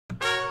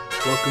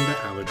Welcome to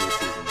Allergy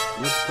Season.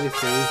 Let's play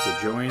series where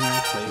Joey and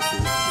I play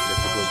through some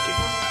difficult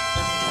games.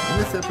 In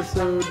this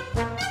episode,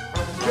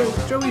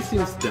 Joey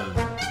seems done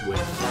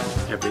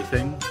with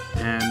everything,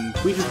 and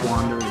we just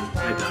wander and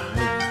I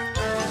die.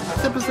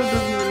 This episode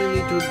doesn't really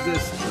need to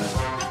exist, but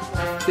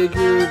I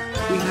figured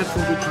we had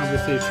some good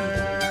conversations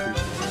that I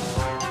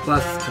appreciate.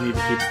 Plus, I need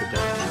to keep the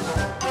deck.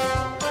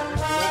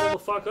 Level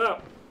the fuck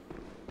up.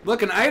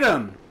 Look, an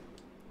item!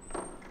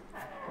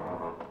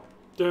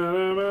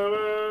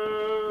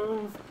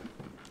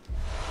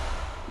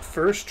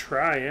 First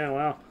try, yeah,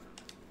 wow.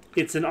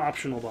 It's an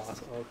optional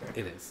boss. Okay.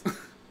 It is.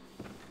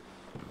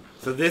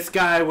 So this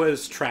guy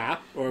was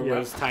trapped, or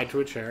was tied to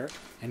a chair,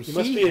 and he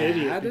must be an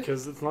idiot,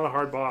 because it's not a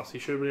hard boss. He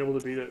should have been able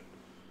to beat it.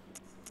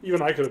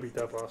 Even I could have beat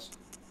that boss.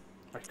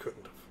 I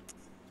couldn't have.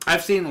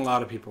 I've seen a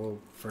lot of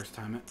people first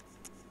time it.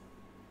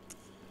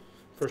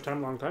 First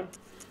time, long time?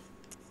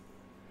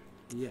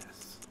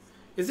 Yes.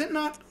 Is it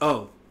not?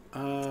 Oh,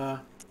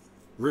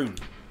 Rune.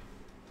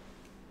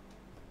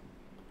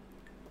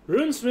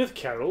 Runesmith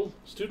Carroll,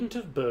 student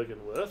of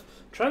Bergenworth,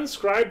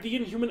 transcribed the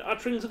inhuman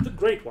utterings of the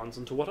Great Ones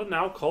into what are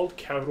now called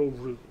Carroll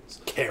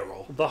runes.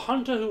 Carroll. The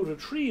hunter who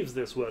retrieves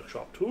this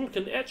workshop tool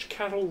can etch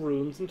Carroll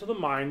runes into the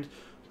mind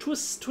to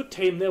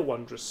attain their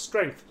wondrous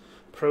strength.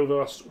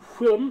 Provost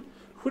Whilm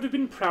would have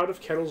been proud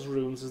of Carroll's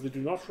runes, as they do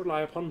not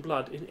rely upon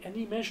blood in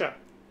any measure.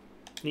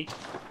 Neat.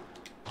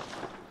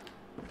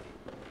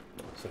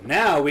 So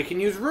now we can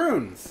use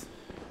runes.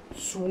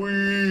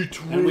 Sweet.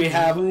 And we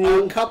have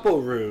a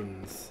couple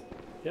runes.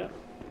 Yeah.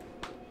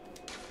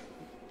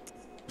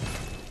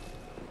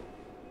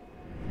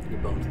 Your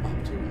bones pop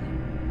too.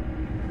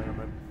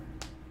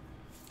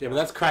 Yeah, but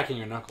that's cracking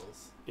your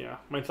knuckles. Yeah,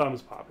 my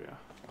thumbs pop, yeah.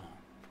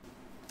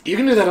 You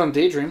can do that on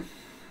Daydream.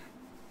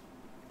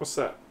 What's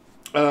that?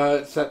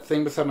 It's that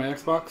thing beside my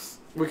Xbox.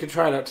 We could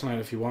try it out tonight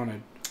if you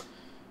wanted.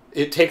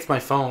 It takes my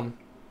phone.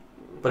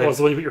 But it's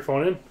the way you put your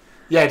phone in?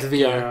 Yeah, it's VR.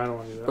 Yeah, I don't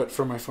want to do that. But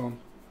for my phone.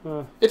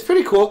 It's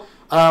pretty cool.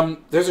 There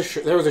was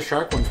a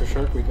shark one for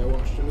Shark Week I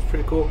watched. It was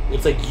pretty cool.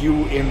 It's like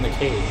you in the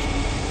cage.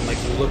 And like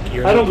you look,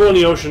 I don't go in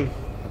the ocean.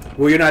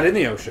 Well, you're not in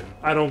the ocean.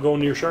 I don't go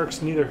near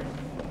sharks neither.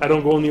 I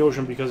don't go in the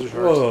ocean because of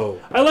sharks.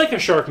 Whoa. I like a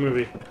shark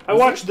movie. I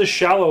watched The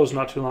Shallows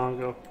not too long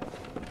ago.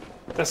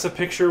 That's a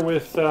picture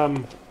with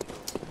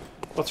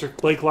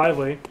Blake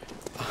Lively.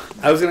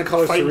 I was gonna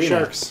call her fighting Serena.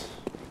 Sharks.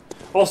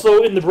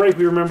 Also, in the break,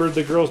 we remembered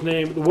the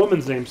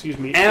woman's name. Excuse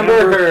me.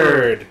 Amber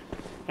Heard.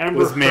 Amber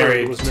was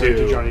married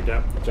to Johnny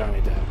Depp.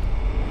 Johnny Depp.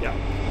 Yeah.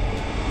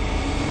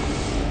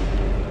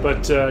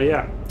 But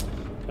yeah.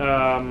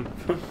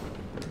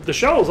 The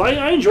Shallows,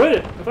 I enjoyed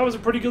it. I thought it was a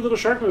pretty good little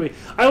shark movie.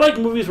 I like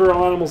movies where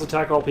all animals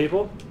attack all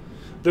people.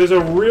 There's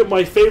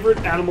my favorite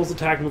animals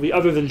attack movie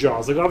other than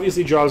Jaws. Like,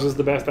 obviously Jaws is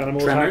the best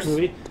animal attack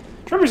movie.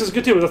 Tremors is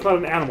good too, but that's not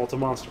an animal, it's a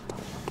monster.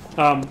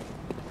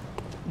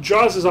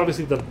 Jaws is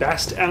obviously the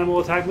best animal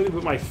attack movie,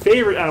 but my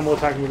favorite animal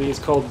attack movie is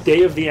called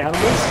Day of the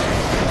Animals.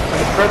 And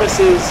the premise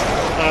is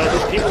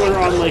that people are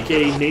on like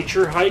a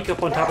nature hike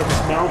up on top of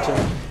this mountain,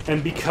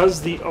 and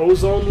because the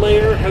ozone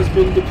layer has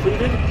been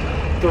depleted,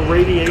 the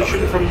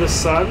radiation from the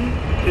sun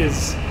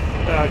is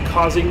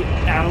causing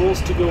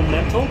animals to go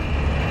mental.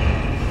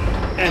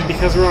 And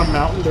because they're on a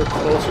mountain, they're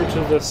closer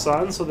to the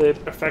sun, so the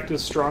effect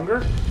is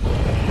stronger.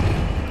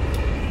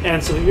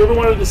 And so, if you ever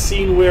wanted to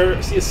see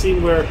a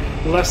scene where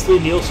Leslie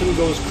Nielsen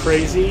goes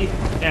crazy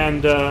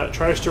and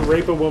tries to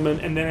rape a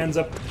woman and then ends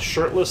up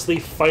shirtlessly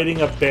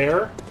fighting a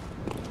bear?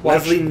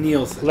 Leslie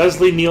Nielsen.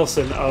 Leslie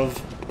Nielsen of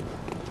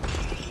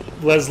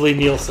Leslie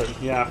Nielsen,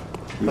 yeah,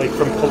 like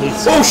from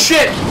Police. Oh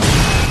shit!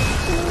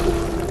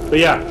 But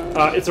yeah,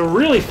 it's a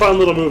really fun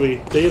little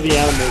movie. Day of the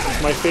Animals.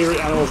 It's my favorite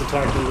animals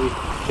attack movie.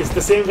 It's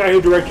the same guy who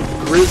directed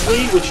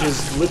Grizzly, which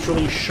is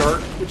literally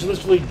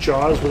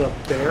Jaws with a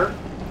bear.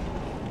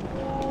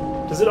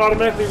 Does it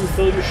automatically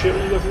refill your shit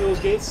when you go through those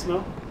gates?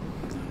 No?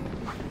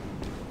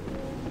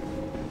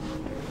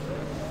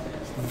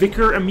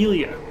 Vicar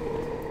Amelia.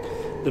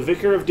 The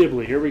Vicar of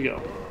Dibley. Here we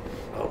go.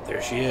 Oh,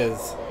 there she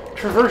is.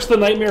 Traverse the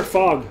nightmare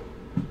fog.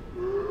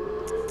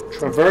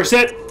 Traverse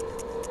it!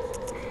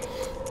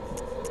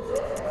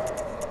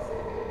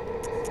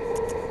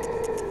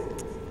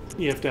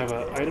 You have to have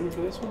an item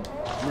for this one?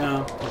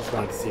 No, I just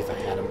wanted to see if I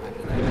had an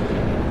item.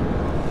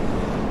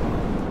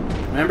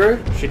 Remember?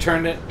 She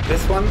turned it.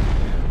 This one?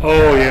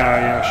 Oh,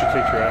 yeah, she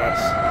kicked your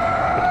ass.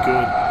 But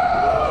good.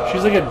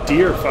 She's like a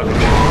deer fucking.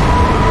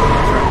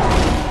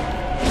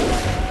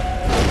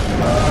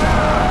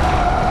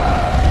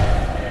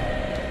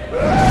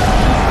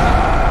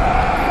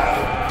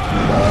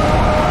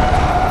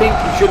 I think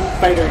you shouldn't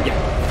fight her yet.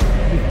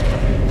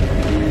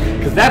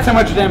 Because that's how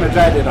much damage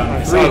I did on her.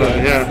 I saw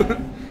that, yeah.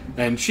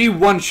 And she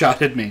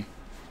one-shotted me.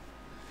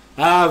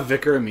 Ah,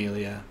 Vicar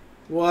Amelia.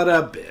 What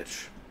a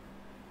bitch.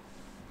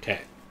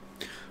 Okay.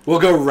 We'll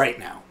go right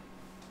now.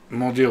 And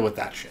we'll deal with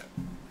that shit.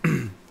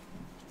 What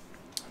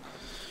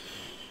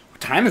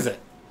time is it?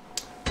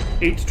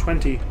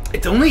 8:20.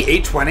 It's only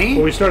 8:20?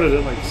 Well, we started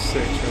at like 6,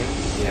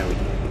 right? Yeah, we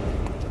did.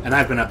 And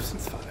I've been up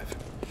since 5.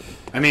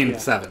 I mean,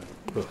 7.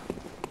 Ugh.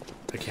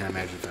 I can't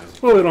imagine if I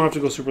was... Well, we don't have to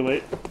go super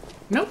late.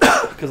 Nope.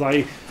 Because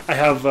I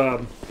have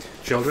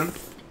Children?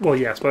 well,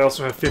 yes, but I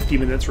also have 50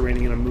 minutes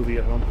remaining in a movie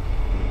at home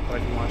that I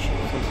can watch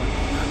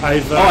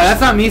sometime.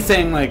 That's not me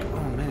saying like,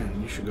 oh man,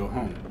 you should go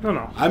home.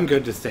 No. I'm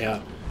good to stay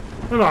up.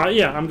 No,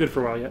 yeah, I'm good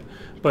for a while yet.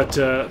 But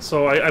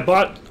so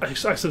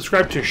I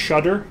subscribed to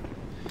Shudder,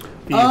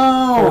 the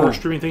horror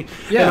streaming thing.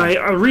 Yeah.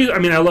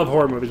 And I love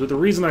horror movies, but the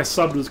reason I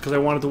subbed was because I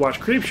wanted to watch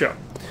Creepshow.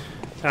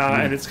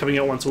 And it's coming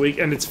out once a week,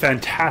 and it's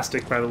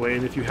fantastic, by the way.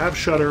 And if you have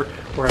Shudder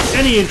or have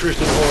any interest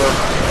in horror,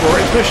 or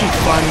especially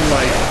fun,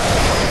 like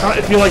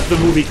if you like the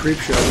movie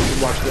Creepshow, you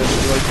should watch this.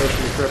 If you like Tales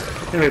from the Crypt,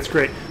 anyway, it's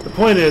great. The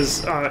point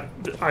is,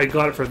 I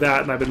got it for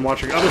that, and I've been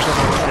watching other stuff.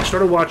 I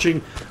started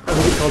watching a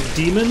movie called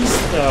Demons.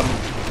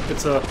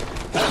 It's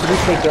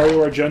produced by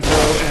Dario Argento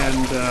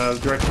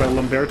and directed by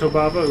Lamberto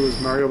Bava, who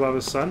is Mario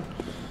Bava's son.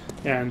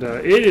 And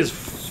it is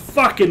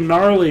fucking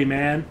gnarly,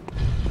 man.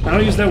 I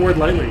don't use that word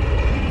lightly.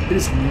 It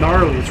is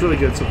gnarly. It's really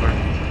good so far.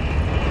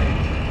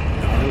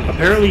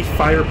 Apparently,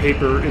 Fire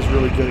Paper is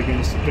really good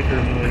against Vicar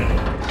Amelia.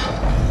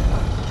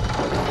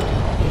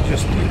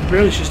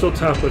 She's still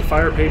tough, but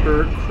Fire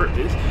Paper,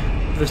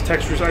 this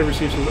text I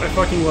received says, I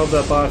fucking love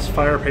that boss,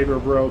 Fire Paper,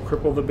 bro.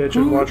 Cripple the bitch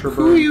and watch her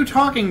burn. Who are you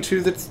talking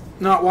to that's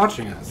not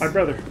watching us? My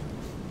brother.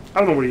 I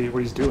don't know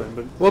what he's doing,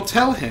 but... Well,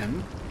 tell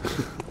him.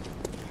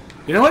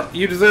 You know what?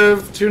 You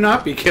deserve to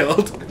not be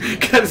killed,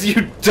 because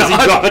you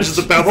dodged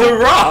the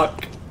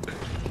rock.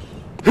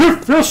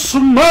 If you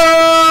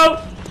smell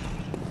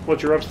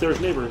what your upstairs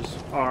neighbors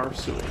are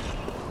suing.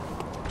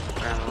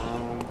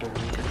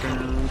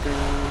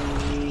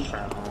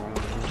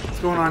 What's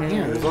going on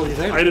here? There's all these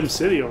items. Item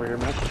City over here,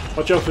 man.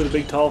 Watch out for the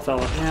big tall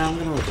fella. Yeah, I'm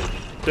gonna look at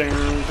it.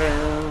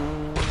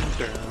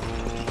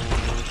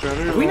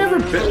 Have we never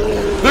been?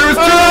 There's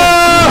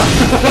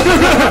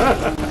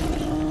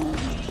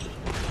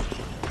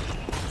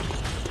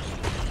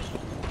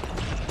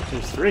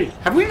There's 3.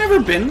 Have we never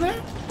been there?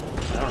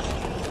 I don't know.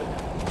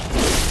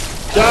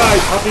 Die,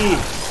 puppy!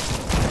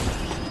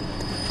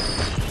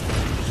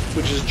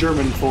 Which is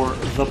German for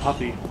the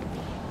puppy.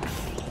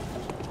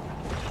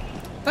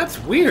 That's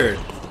weird.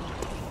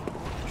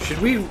 Should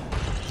we...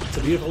 It's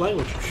a beautiful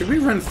language. Should we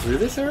run through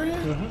this area?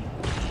 Mm-hmm.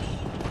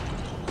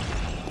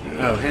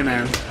 Oh, hey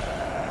man.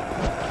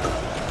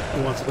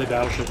 Who wants to play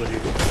Battleship with you?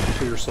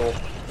 To your soul.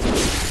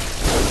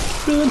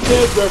 Bill and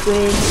Ted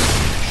reference.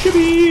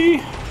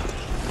 Shibby!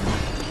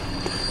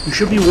 You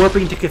should be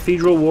warping to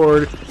Cathedral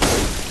Ward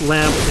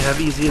Lamp to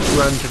have easiest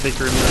run to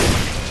Vicar Amelia.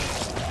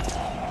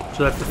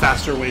 So that's the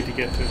faster way to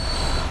get to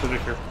the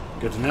Vicar.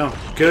 Good to know.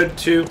 Good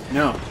to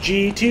know.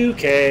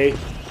 G2K.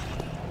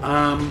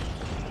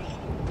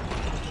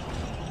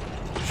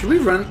 Should we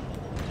run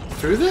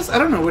through this? I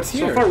don't know what's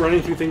here. So far,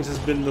 running through things has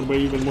been the way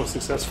you've been most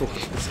successful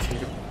in this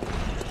game.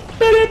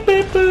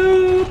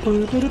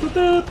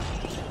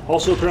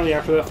 Also, apparently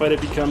after that fight,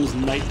 it becomes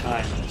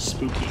nighttime.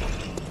 Spooky.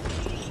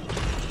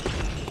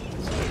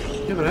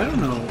 Yeah, but I don't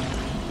know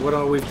what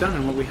all we've done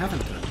and what we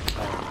haven't done.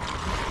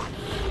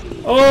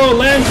 Oh,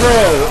 Landro!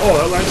 Oh,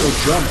 that Landro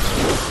jumped.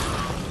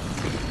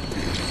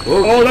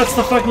 Whoa. Oh, that's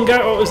the fucking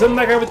guy. Oh, isn't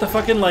that guy with the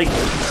fucking, like,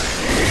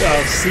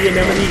 sea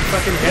anemone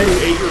fucking head who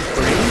ate your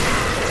brain?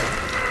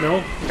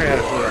 No? I had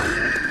it for that.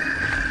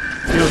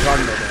 You know what I'm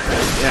talking about that.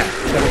 Yeah.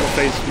 That little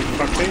face,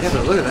 fuck face? Yeah,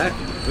 but look at that guy.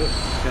 Good.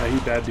 Yeah, you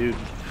bad dude.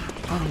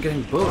 Oh, I'm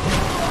getting Bullet.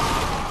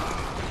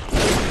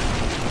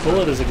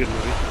 Bullet is a good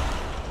movie.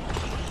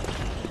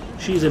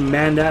 She's a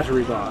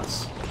mandatory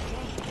boss.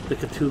 The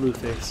Cthulhu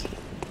face.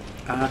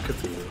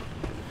 Cthulhu.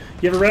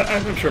 You ever read...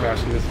 I'm sure I've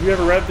asked you this. Have you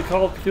ever read The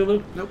Call of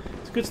Cthulhu? Nope.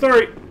 It's a good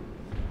story.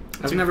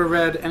 I've never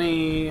read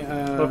any...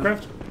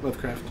 Lovecraft?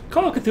 Lovecraft.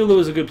 Call of Cthulhu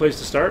is a good place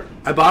to start.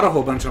 I bought a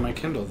whole bunch on my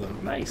Kindle, though.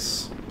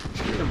 Nice.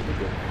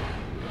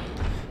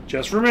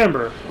 Just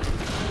remember,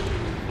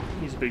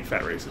 he's a big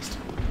fat racist.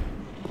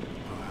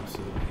 Oh,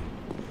 absolutely.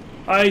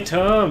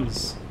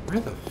 Items.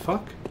 Where the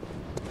fuck?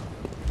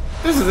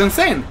 This is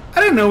insane. I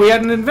didn't know we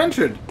hadn't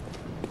adventured.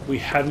 We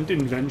hadn't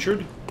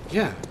adventured?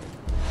 Yeah.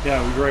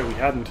 Yeah, you're right. We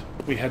hadn't.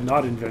 We had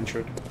not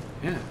adventured.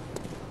 Yeah.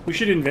 We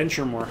should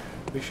adventure more.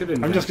 We should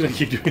adventure. I'm just gonna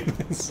keep doing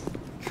this.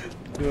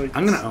 Like,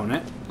 I'm gonna own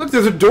it. Look,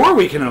 there's a door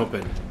we can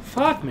open.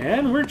 Fuck,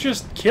 man. We're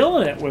just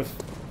killing it with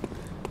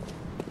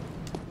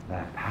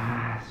The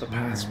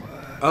password.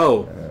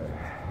 Oh.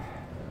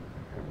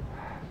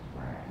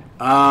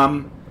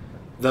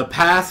 The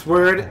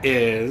password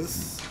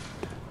is...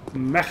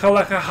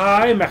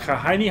 Mechalekahai,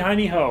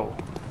 Mechahiny Ho.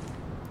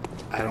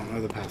 I don't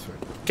know the password.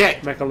 Okay.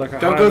 Mechalekahai,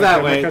 Don't go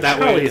that way. That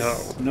way Ho.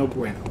 is no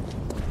bueno.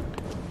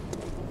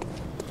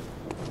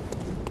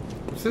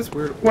 What's this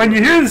weird... When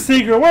you hear the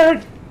secret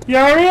word,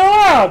 you're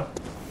allowed.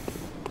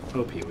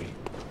 Oh, Pee-wee.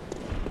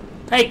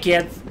 Hey,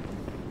 kids.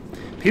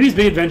 Pee-wee's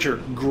Big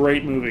Adventure.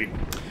 Great movie.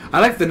 I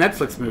like the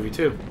Netflix movie,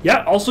 too.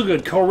 Yeah, also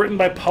good. Co-written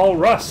by Paul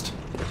Rust.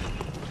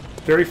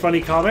 Very funny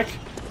comic.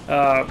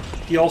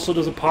 He also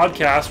does a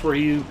podcast where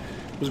he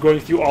was going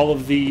through all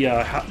of the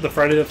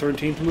Friday the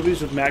 13th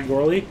movies with Matt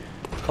Gorley,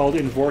 called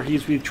In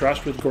Voorhees We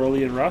Trust with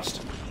Gorley and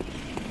Rust.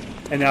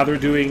 And now they're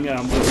doing the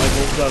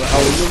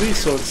Halloween movies,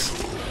 so it's...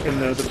 And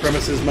the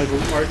premise is Matt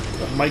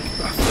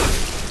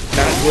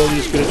Will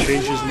is going to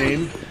change his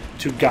name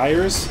to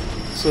Gyers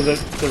so that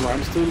the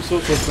rhymes to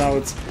himself. So now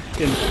it's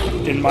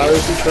in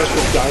Myers and Trust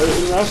with Gyers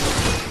and Rust.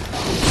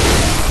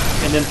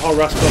 And then Paul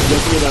Rust was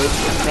looking at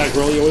Matt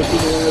Gurley always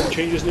being the one to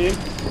change his name.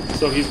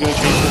 So he's going to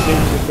change his name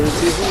to the third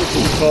season, which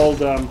will be called,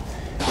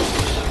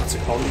 what's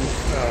it called?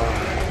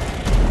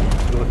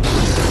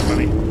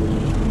 Funny.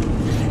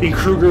 In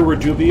Kruger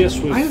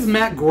Redubius. Why does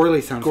Matt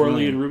Gorley sound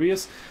Gorley familiar? and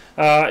Rubius.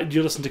 Do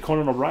you listen to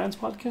Conan O'Brien's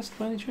podcast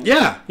by any chance?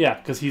 Yeah. Yeah,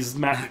 because he's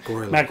Matt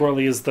Gorley. Matt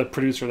Gorley is the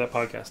producer of that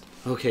podcast.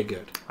 Okay,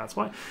 good. That's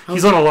why.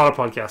 He's on a lot of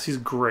podcasts. He's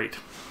great.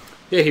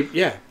 Yeah,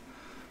 yeah.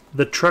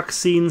 The truck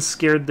scene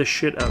scared the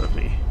shit out of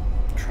me.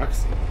 Truck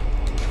scene?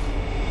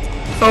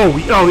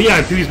 Oh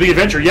yeah, Pee-wee's Big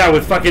Adventure. Yeah,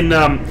 with fucking,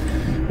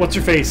 what's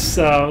her face?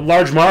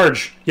 Large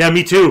Marge. Yeah,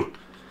 me too.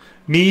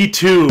 Me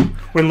too.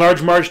 When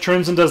Large Marge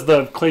turns and does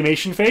the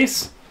claymation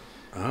face.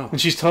 Oh.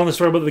 And she's telling the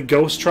story about the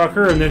ghost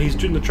trucker, and then he's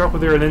doing the truck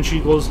with her, and then he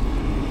goes,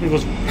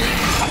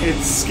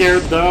 it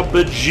scared the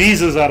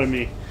bejesus out of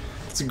me.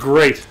 It's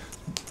great.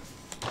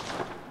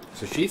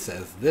 So she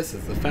says this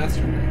is the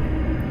faster way.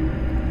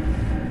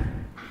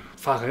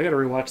 Fuck, I gotta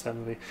rewatch that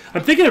movie.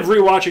 I'm thinking of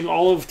rewatching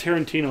all of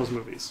Tarantino's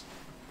movies.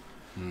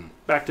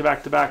 Back to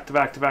back to back to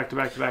back to back to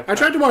back to back. I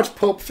tried to watch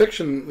Pulp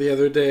Fiction the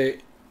other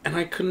day, and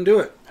I couldn't do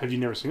it. Have you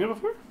never seen it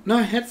before? No,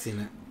 I had seen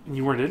it. And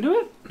you weren't into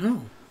it?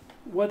 No.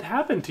 What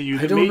happened to you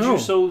I that don't made know. you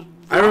so...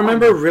 I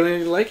remember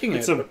really liking it.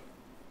 It's a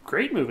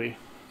great movie.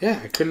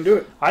 Yeah, I couldn't do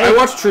it. I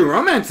watched True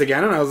Romance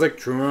again, and I was like,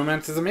 True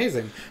Romance is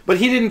amazing. But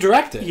he didn't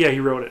direct it. Yeah, he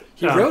wrote it.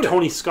 He wrote it.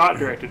 Tony Scott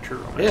directed True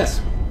Romance.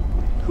 Yes.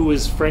 Who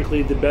is,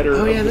 frankly, the better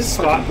of the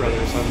Scott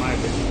brothers, in my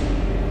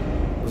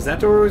opinion. Was that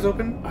door always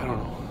open? I don't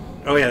know.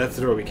 Oh, yeah, that's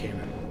the door we came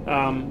in.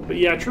 But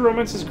yeah, True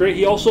Romance is great.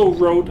 He also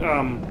wrote,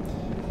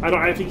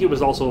 I think it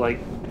was also like,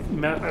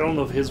 I don't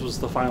know if his was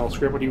the final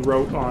script, but he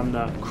wrote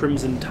on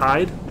Crimson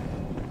Tide.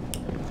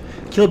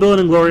 Kill Bill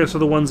and Inglourious are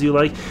the ones you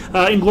like.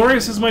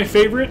 Inglourious is my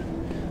favorite.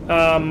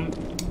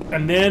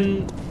 And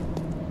then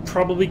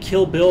probably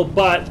Kill Bill,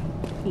 but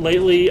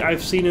lately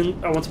I've seen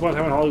Once Upon a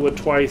Time in Hollywood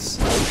twice,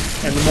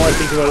 and the more I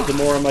think about it, the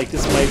more I'm like,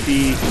 this might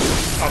be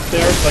up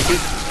there. Like,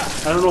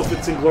 I don't know if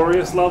it's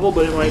Inglourious level,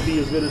 but it might be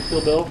as good as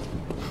Kill Bill.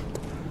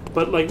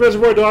 But like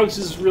Reservoir Dogs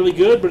is really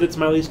good, but it's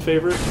my least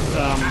favorite.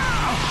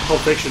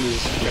 Pulp Fiction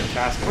is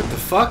fantastic. What the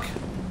fuck?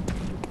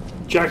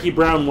 Jackie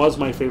Brown was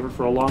my favorite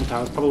for a long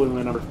time. It's probably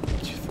my number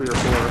 3 or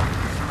 4.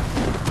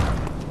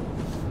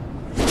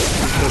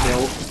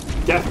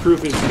 Death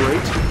Proof is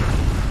great.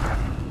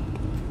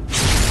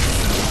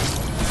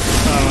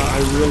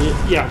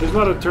 There's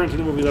not a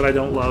Tarantino movie that I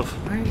don't love.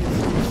 Why is he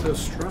so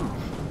strong?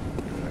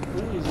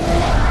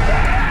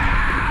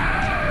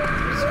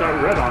 It's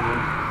got red on him.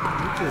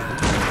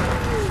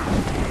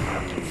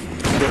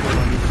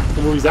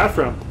 What movie's that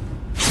from?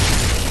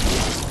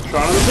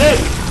 Shaun of the Dead.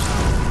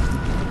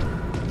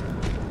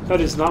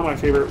 That is not my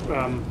favorite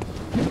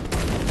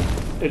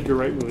Edgar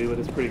Wright movie, but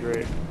it's pretty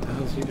great. What the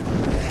hell is he doing?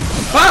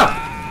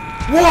 Ah!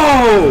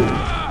 Whoa!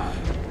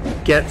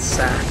 Get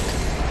sacked.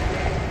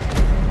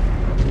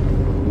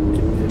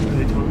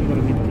 They told me that I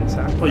need to get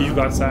sacked. Oh, you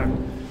got sacked.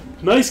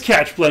 Nice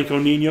catch, Blanco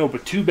Nino,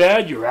 but too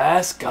bad your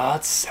ass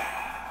got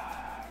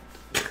sacked.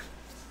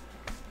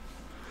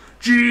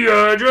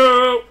 G.I.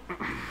 Joe!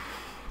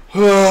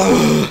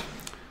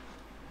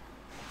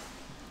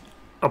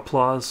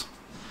 Applause.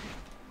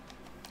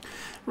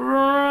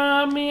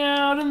 Run me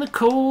out in the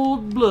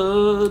cold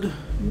blood.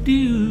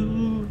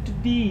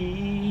 Do-do-dee.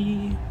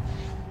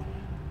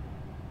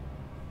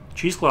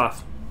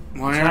 Cheesecloth.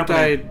 Why aren't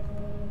I...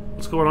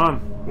 What's going on?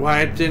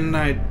 Why didn't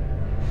I...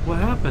 What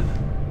happened?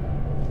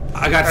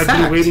 I got I've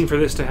sacked. been waiting for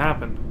this to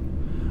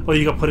happen. Oh,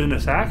 you got put in a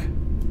sack?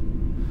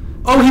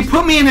 Oh, he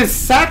put me in his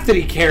sack that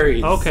he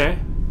carries. Okay.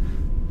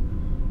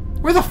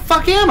 Where the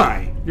fuck am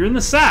I? You're in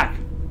the sack.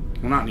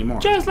 Well, not anymore.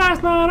 Just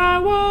last night I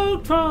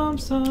woke from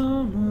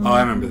some... Oh,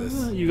 I remember this.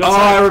 You got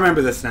sacked. I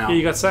remember this now. Yeah,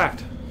 you got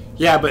sacked.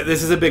 Yeah, but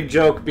this is a big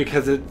joke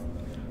because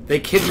they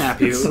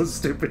kidnap you. It's so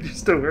stupid. You're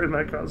still wearing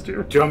that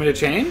costume. Do you want me to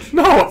change?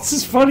 No, it's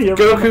just funny.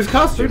 Goku's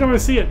costume. Every time I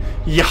see it.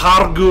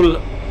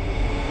 Yahargul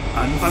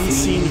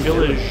Unseen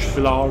Village.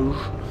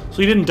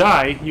 So you didn't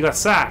die. You got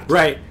sacked.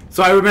 Right.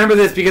 So I remember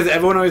this because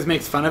everyone always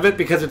makes fun of it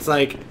because it's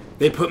like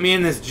they put me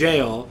in this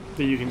jail.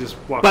 That you can just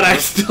walk But out. I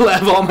still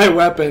have all my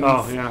weapons.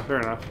 Oh, yeah. Fair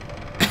enough.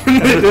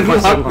 And they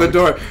didn't lock the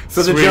door.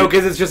 So Sweet. the joke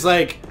is it's just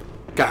like,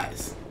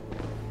 guys,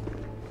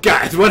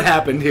 what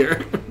happened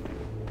here?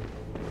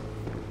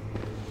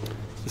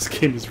 This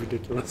game is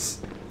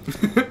ridiculous.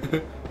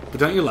 But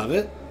don't you love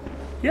it?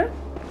 Yeah.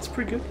 It's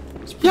pretty good.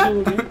 It's a pretty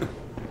good little game.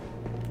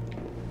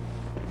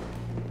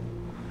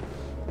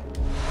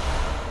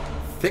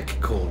 Thick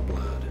cold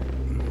blood.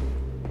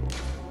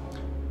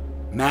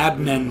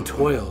 Madmen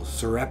toil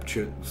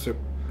surreptitious.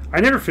 I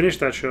never finished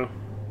that show.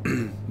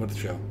 What's the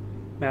show?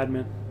 Mad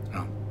Men.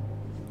 Oh.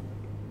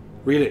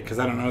 Read it, because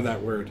I don't know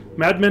that word.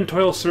 Mad men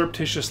toil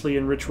surreptitiously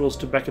in rituals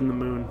to beckon the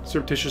moon.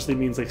 Surreptitiously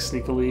means like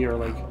sneakily or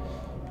like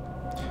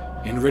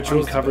In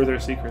rituals. uncover their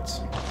secrets.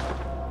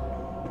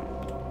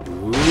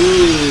 Ooh.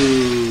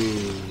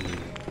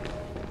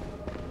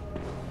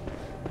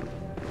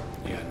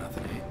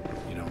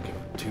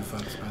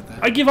 fucks about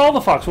that. I give all the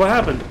fucks. What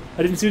happened?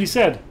 I didn't see what he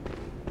said.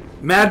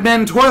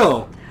 Madmen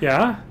toil.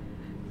 Yeah?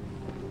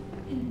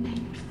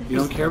 You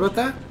don't care about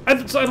that? I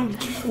don't...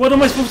 What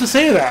am I supposed to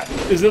say to that?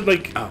 Is it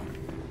like... Oh.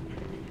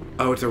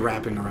 Oh, it's a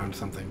wrapping around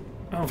something.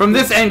 Oh, From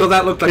this angle,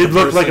 that looked like a person. It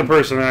looked like a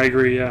person, I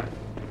agree, yeah.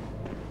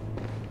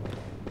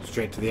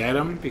 Straight to the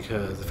item,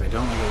 because if I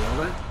don't, I get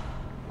yelled at.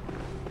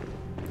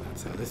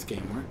 That's how this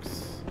game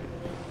works.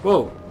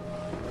 Whoa.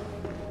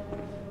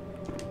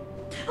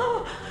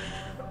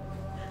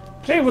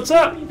 Hey, what's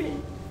up?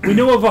 We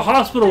know of a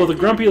hospital with a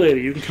grumpy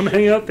lady. You can come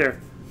hang out there.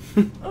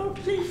 Oh,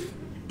 please,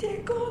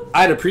 dear God.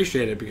 I'd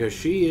appreciate it, because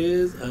she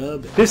is a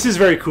bitch. This is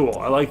very cool.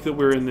 I like that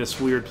we're in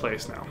this weird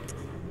place now.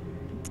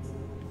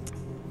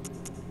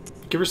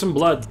 Give her some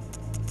blood.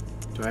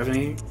 Do I have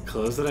any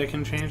clothes that I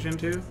can change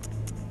into?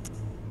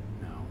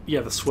 No.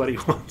 Yeah, the sweaty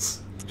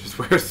ones. Just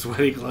wear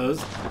sweaty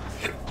clothes?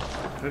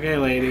 Okay,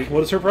 lady.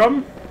 What is her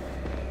problem?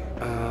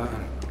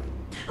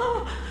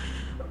 Oh,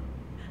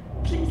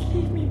 please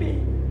leave me be.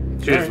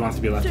 She just wants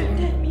to be left Don't alone.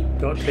 take me.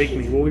 Don't take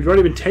me. Well, we've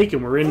already been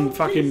taken. We're in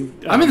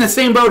fucking... I'm in the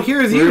same boat here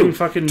as we're you. in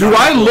fucking... Do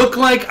I look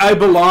like I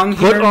belong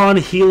here? Put on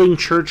healing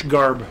church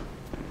garb.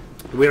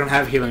 We don't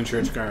have healing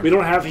church garb. We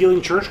don't have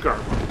healing church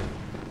garb.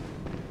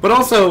 But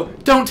also,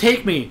 don't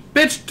take me.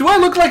 Bitch, do I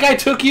look like I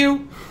took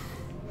you?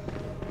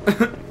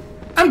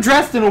 I'm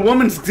dressed in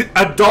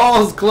a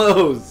doll's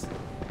clothes.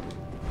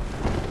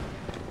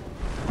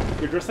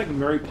 You're dressed like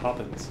Mary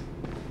Poppins.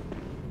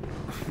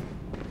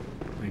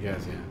 I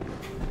guess, yeah.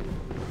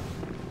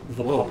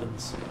 The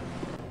Poppins.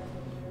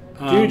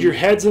 Dude, your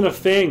head's in a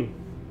thing.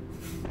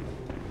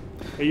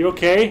 Are you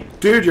okay?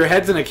 Dude, your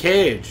head's in a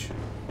cage.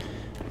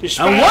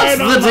 Despite And what's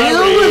all the my deal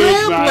with rage,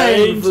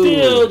 airplane I'm food?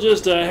 still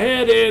just a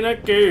head in a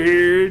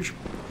cage.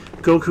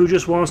 Goku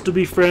just wants to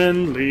be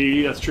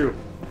friendly. That's true.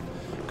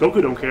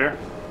 Goku don't care.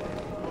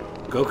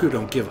 Goku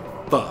don't give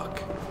a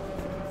fuck.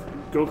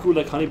 Goku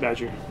like Honey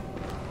Badger.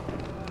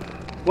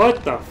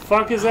 What the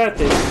fuck is that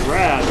thing?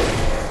 Rad.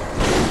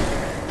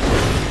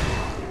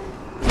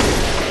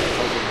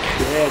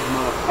 Dead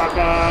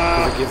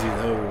motherfucker. It gives you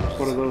those.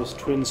 What are those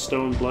twin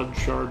stone blood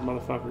shard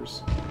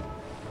motherfuckers?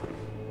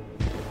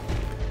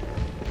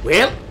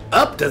 Well,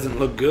 up doesn't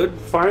look good.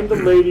 Find the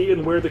lady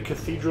and wear the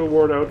cathedral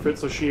ward outfit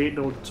so she ain't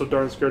no so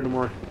darn scared no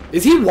more.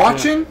 Is he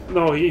watching? Yeah.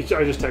 No, I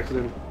just texted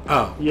him.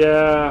 Oh.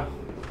 Yeah,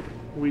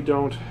 we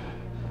don't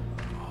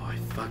Oh, I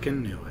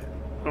fucking knew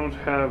it.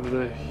 have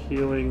the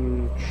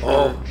healing church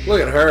Oh, look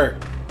at her.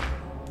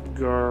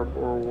 garb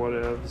or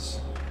whatevs.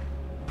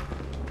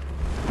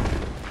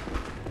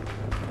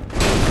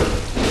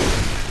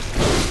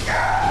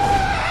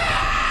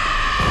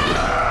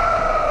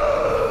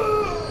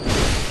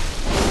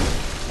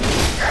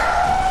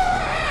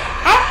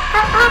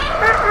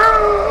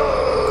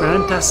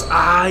 Grant us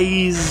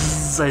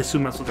eyes. I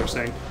assume that's what they're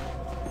saying.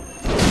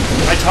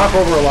 I talk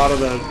over a lot of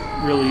the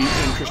really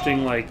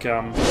interesting, like,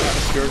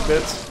 atmospheric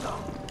bits.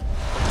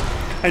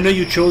 I know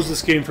you chose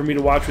this game for me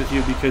to watch with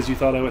you because you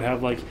thought I would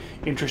have, like,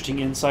 interesting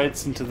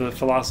insights into the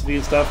philosophy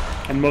and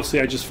stuff, and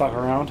mostly I just fuck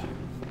around.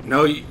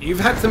 No,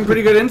 you've had some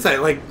pretty good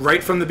insight. Like,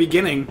 right from the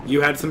beginning,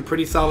 you had some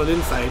pretty solid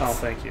insights. Oh,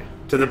 thank you.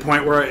 To the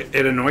point where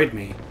it annoyed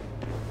me.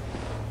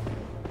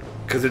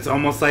 Because it's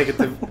almost like,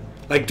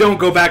 like, don't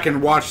go back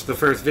and watch the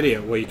first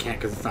video. Well, you can't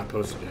because it's not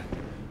posted yet.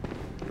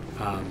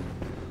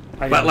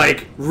 But,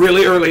 like,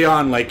 really early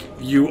on, like,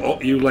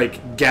 you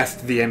like,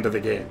 guessed the end of the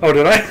game. Oh,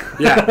 did I?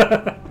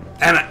 Yeah.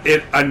 And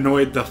it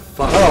annoyed the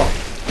fuck. Oh,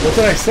 what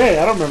did I say?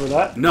 I don't remember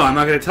that. No, I'm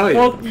not going to tell you.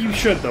 Well, you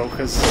should, though,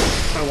 because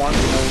I want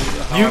to know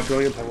how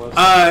brilliant I was.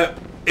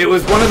 It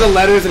was one of the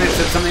letters and it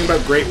said something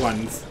about great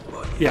ones.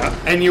 Yeah.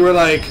 And you were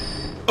like,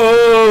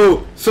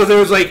 oh, so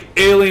there's like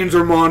aliens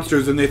or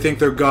monsters and they think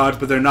they're gods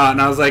but they're not.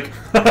 And I was like,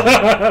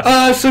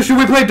 so should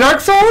we play Dark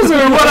Souls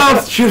or what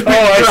else should we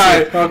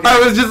try? Okay. I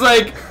was just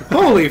like,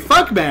 holy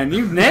fuck, man,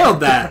 you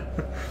nailed that.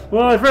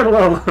 Well, I've read a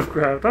lot of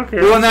Lovecraft.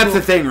 Okay. Well, and that's the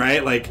thing,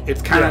 right? Like,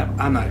 it's kind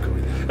of, I'm not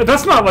going there.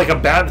 That's not like a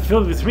bad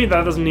feel. To me,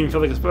 that doesn't even feel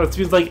like a spoiler. It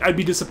feels like I'd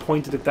be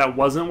disappointed if that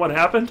wasn't what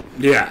happened.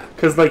 Yeah.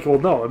 Because, like, well,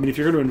 no. I mean, if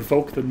you're going to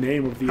invoke the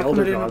name of the How come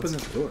elder I didn't gods, open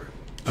this door?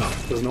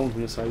 oh, doesn't open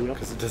from this side. Yeah.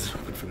 Because it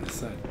doesn't open from this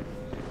side.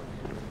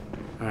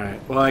 Alright,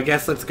 well, I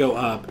guess let's go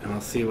up and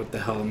I'll see what the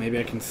hell. Maybe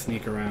I can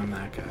sneak around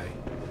that guy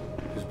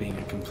who's being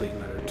a complete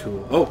and utter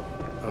tool. Oh!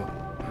 Oh,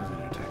 I was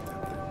going to attack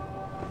that thing.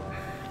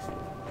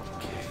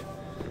 Okay.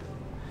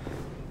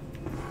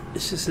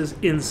 This just says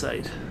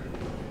insight.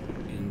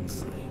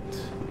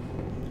 Insight.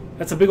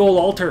 That's a big old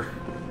altar.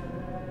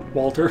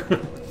 Walter.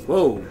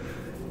 Whoa.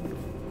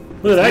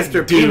 Look at that,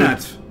 Mr. dude.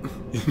 Peanut.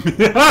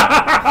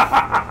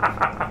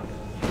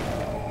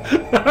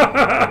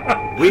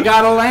 We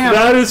got a lamp.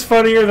 That is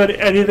funnier than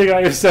anything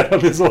I have said on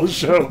this whole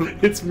show.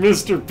 It's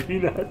Mr.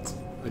 Peanut.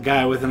 A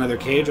guy with another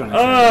cage on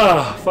his head.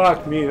 Ah,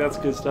 fuck me. That's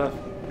good stuff.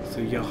 So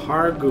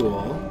Yahar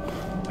Ghul.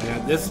 I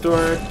got this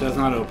door, does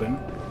not open.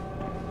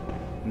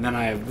 And then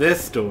I have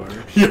this door.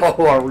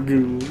 Y'all are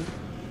good.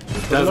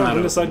 Does not on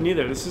open. this side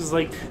neither. This is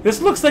like this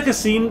looks like a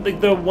scene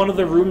like the one of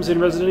the rooms in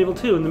Resident Evil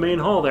 2 in the main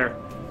hall there.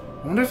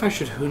 I wonder if I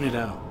should hoon it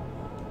out.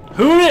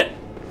 Hoon it!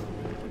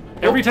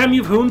 Every time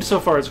you've hooned so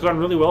far, it's gone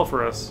really well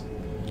for us.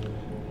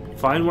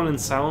 Find one and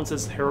silence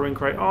its harrowing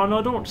cry. Oh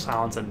no, don't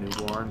silence a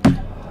newborn.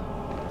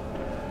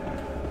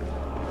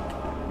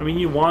 I mean,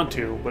 you want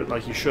to, but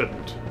like you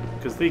shouldn't.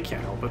 Because they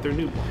can't help it, they're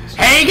newborns.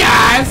 Hey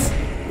guys!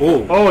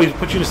 Oh, he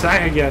put you in a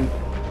sack again.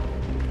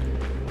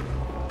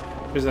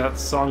 There's that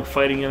song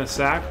Fighting in a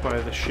Sack by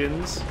the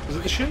Shins. Is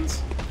it the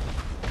Shins?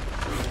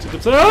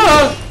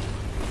 Ah!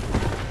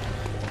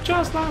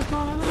 Just last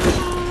night.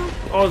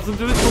 Oh, it's the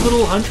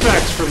little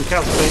hunchbacks from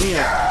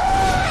Castlevania.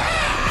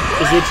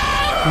 Is it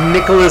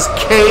Nicolas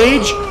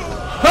Cage?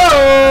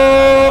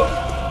 Ho!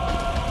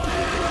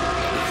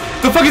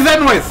 The fuck is that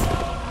noise?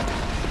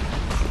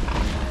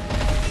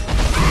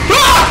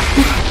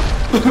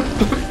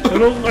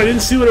 I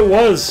didn't see what it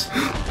was.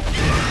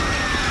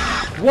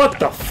 What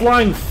the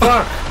flying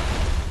fuck?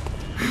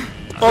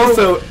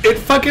 Also, it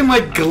fucking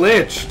like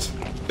glitched.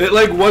 It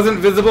like wasn't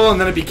visible and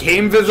then it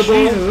became visible.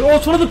 Jesus. Oh,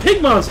 it's one of the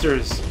pig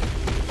monsters.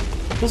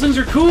 Those things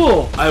are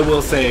cool. I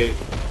will say,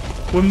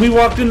 when we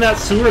walked in that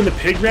sewer and the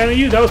pig ran at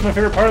you, that was my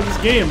favorite part of this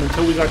game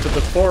until we got to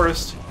the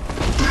forest.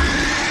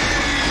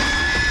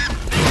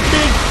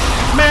 Pig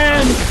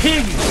man,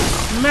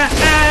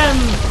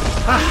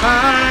 ha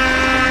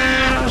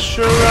ha,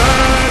 sure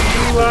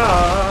you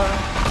are.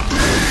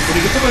 When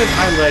he gets up on his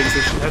hind legs,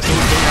 they should have some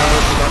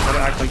knowledge about how to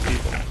act like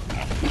people.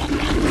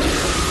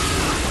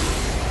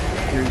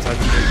 You're inside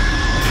the pig.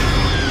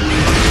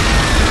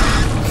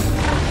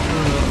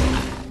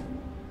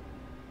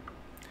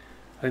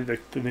 I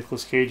think the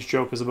Nicolas Cage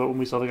joke is about when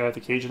we saw the guy with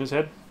the cage in his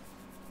head.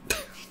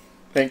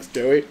 thanks,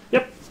 Joey.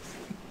 Yep.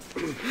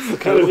 It's the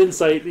kind of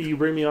insight that you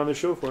bring me on the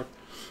show for.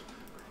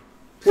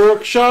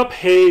 Workshop,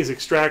 haze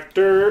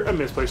extractor, a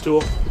misplaced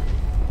tool.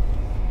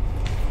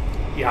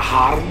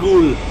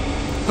 Yahargul.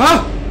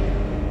 Huh?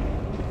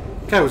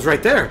 Guy was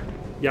right there.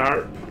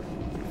 Yarp.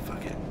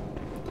 Fuck it.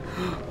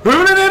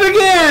 Hooning it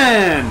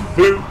again!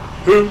 Moon.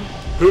 Hoon.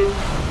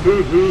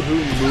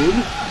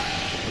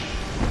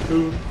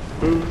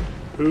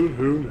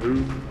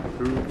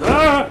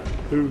 Ah!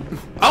 Hoon.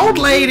 Old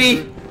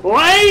lady!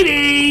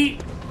 Lady!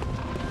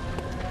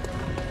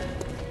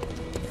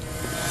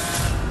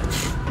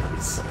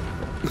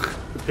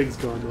 The pig's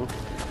gone though.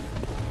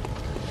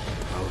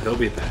 Oh, he'll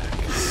be back.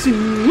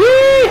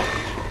 Sweet!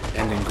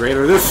 Ending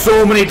greater. There's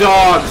so many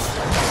dogs!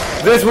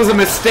 This was a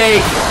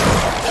mistake!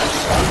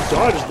 You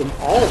dodged them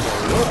all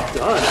though. Well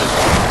done.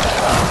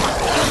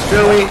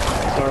 Joey,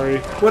 Sorry.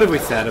 what have we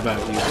said about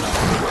you?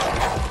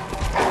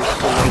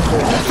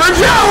 For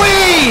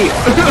Joey!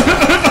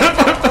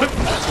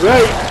 That's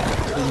right.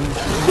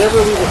 Never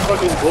leave a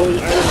fucking glowing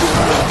item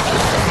behind.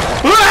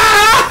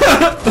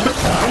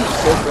 I'm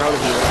so proud of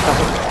you.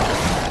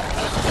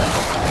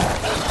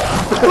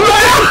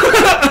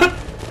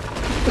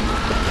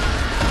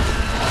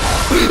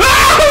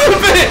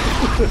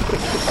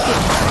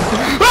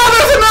 Oh,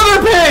 there's another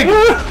pig!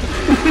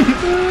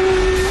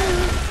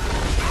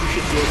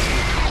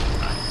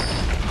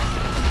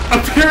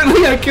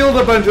 Apparently I killed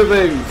a bunch of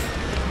things.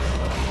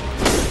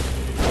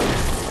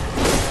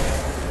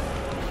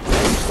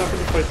 I'm stopping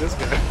to fight this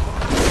guy.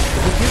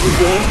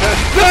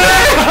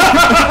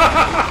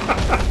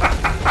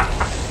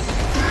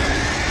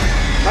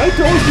 I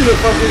told you to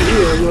fucking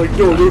heal. You're like,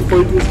 no, go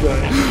fight this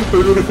guy.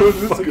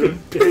 Fucking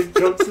pig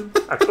comes and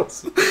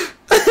tackles.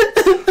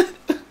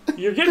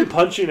 You're getting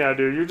punchy now,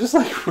 dude. You're just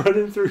like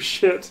running through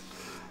shit.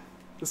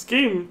 This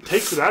game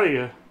takes it out of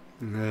you.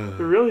 It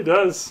really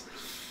does.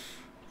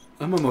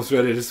 I'm almost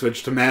ready to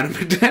switch to Man of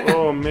Medan.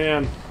 Oh,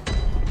 man.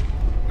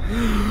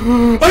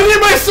 I need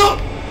my soul!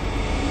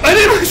 I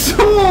need my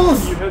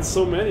souls! You had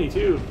so many,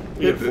 too.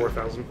 We had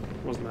 4,000.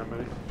 Wasn't that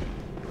many.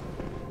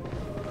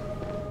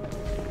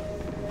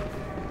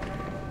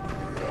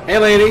 Hey,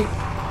 lady.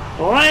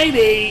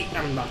 Lady!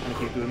 I'm not going to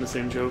keep doing the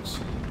same jokes.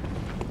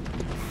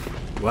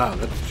 Wow,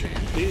 that's a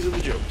change. These are the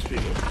jokes,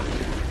 people.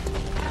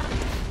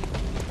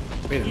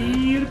 Wait a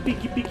minute.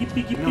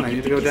 Piggy, No, I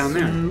need to go down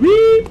there.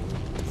 Sweep!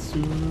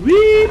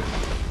 Sweep!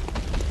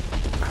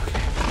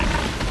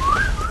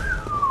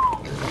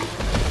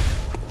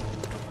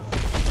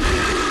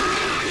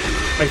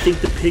 I think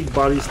the pig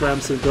body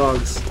slams some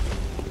dogs.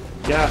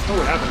 Yeah, that's not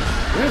what happened.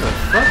 Where the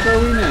fuck are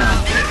we now?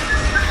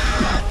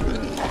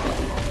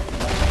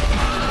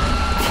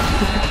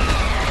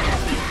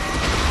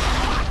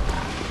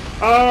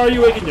 Are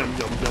you waking? Yum,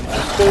 yum, yum.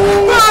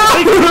 Oh,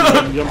 big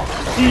yum, yum.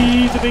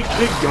 He's a big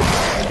pig, yum.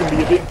 He can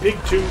be a big pig,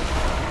 too.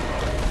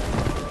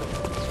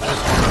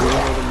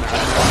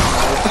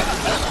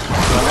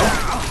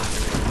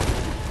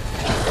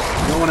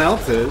 No one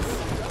else is.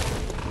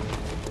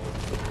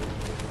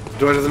 The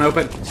door doesn't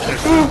open.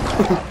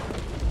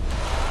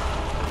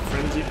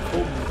 Frenzied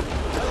cold.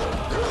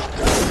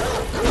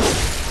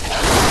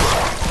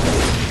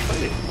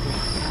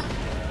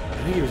 I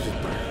think he was just...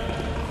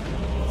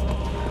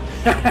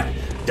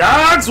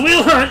 Dogs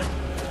will hunt!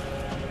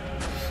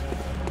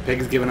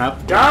 Pig's giving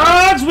up.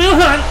 Dogs will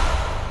hunt!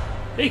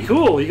 Hey,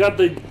 cool. You got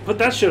the... Put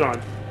that shit on.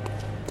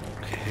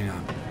 Okay, hang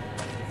on.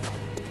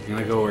 I'm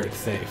gonna go where it's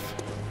safe.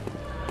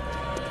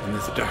 In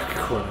this dark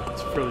corner.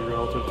 It's a fairly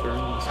relative term.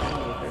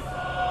 Okay.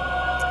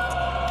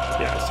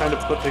 Yeah, it's time to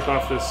take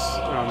off this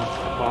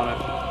bonnet.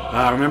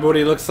 Remember what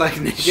he looks like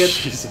naked?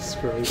 Jesus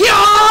Christ.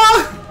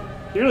 Yeah!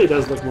 He really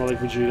does look more like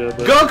Vegeta.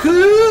 But...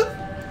 Goku!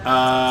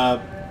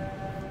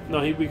 No,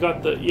 we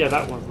got the... Yeah,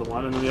 that one's the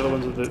one, and then the other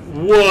ones are the...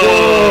 Whoa!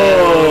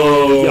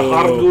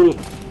 Yahargul.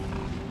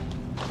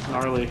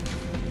 Gnarly.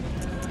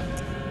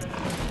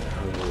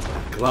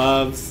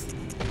 Gloves.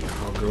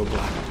 All girl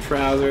black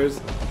trousers.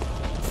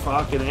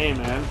 Fucking A,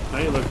 man. Now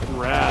you look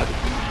rad.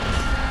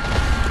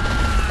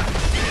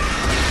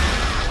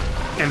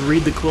 And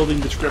read the clothing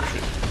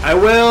description. I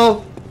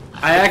will.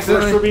 I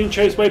accidentally... First, we're being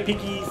chased by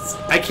piggies.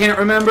 I can't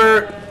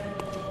remember.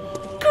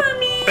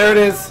 Kermit! There it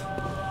is.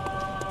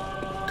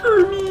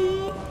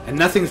 Kermit! And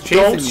nothing's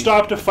chasing me. Don't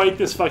stop to fight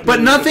this fucking...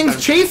 But nothing's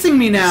chasing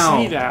me now.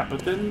 I see that, but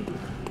then...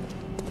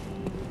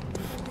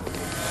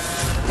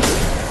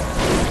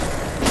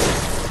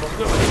 I've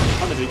got like a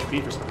ton of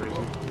HP for some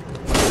reason.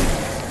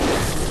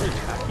 Does it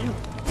attack you?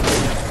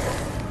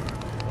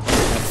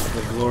 That's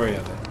the glory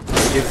of it.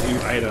 It gives you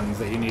items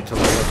that you need to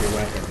level up your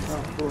weapons.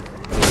 Oh, cool.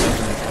 But it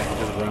doesn't attack, it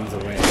just runs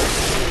away.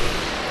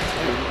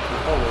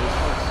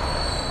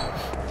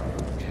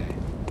 Okay.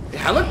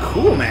 Yeah, I look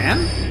cool, man.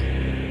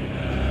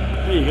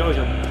 Hey, you got like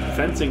a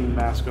fencing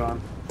mask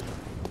on.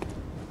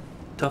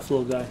 Tough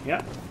little guy.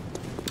 Yeah.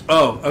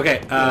 Oh,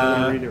 okay.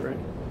 Read it, right?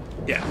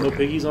 Yeah. No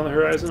piggies on the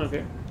horizon?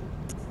 Okay.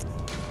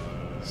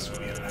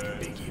 Sweet like a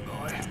piggy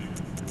boy.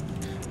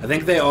 I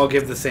think they all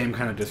give the same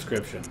kind of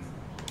description.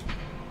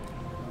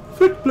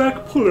 Thick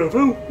black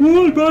pullover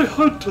worn by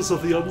hunters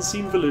of the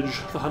unseen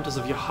village, the hunters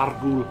of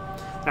Yahargul.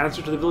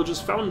 Answer to the village's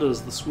founders,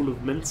 the school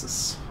of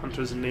Mensis.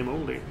 Hunters in name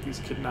only, these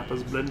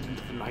kidnappers blend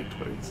into the night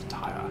wearing its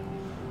attire.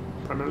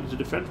 Primarily to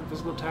defend from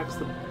physical attacks,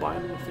 the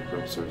binding of the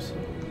gropers.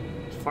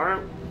 Far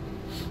out.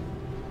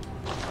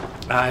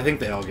 I think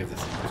they all give the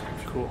same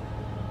description. Cool.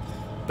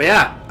 But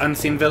yeah,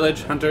 unseen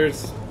village,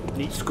 hunters,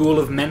 school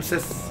of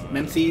Mensis.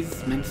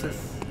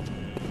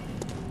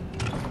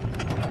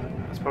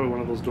 It's probably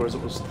one of those doors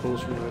that was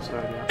closed from the other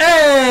side, yeah.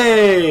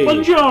 Hey!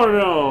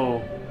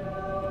 Buongiorno!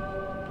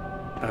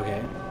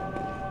 Okay.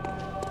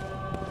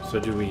 So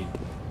do we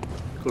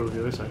Go to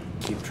the other side.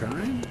 keep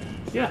trying?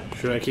 Yeah.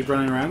 Should I keep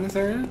running around this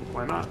area?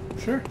 Why not?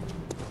 Sure.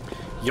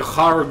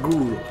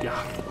 Yahargul. Yeah.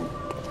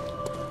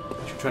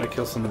 I should try to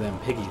kill some of them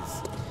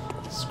piggies.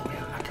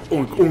 Square like a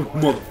oink oink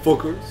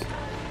motherfuckers.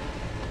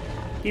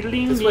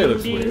 This way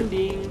looks weird.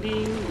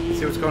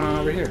 See what's going on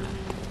over here.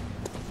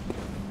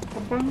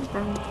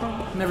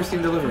 Never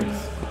seen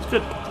Deliverance. It's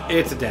good.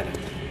 It's a dead end.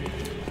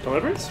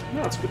 Deliverance?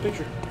 No, it's a good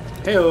picture.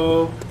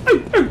 Heyo.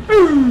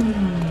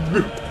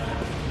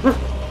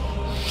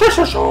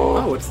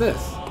 Oh, what's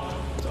this?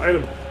 It's an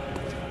item.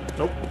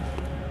 Nope.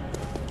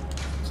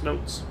 It's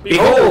notes.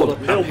 Behold!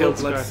 Pale Uphill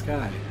blood blood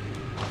sky.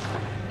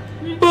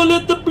 sky.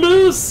 Bullet the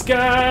blue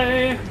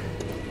sky!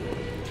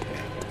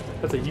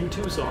 That's a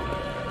U2 song.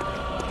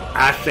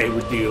 I say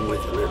we deal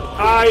with a little.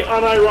 I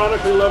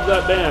unironically love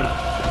that band. I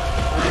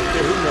don't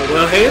care who knows it.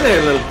 Well, hey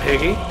there, little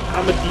piggy.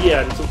 I'm a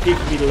Diad. It's okay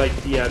for me to like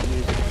Diad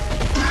music.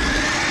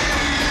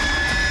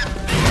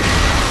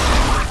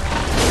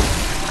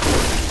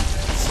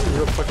 Some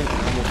real fucking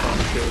animal farm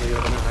shit when you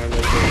have a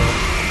highlight there.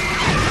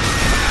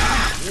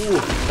 Ooh,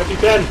 Epi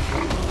Ben!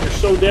 You're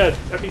so dead.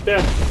 Epi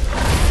Ben.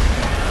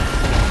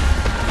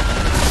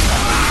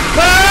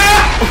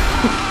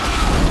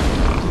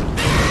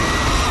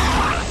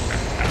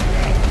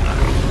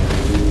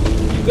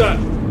 You got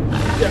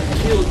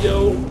killed,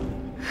 yo,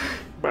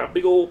 by a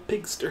big old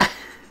pigster.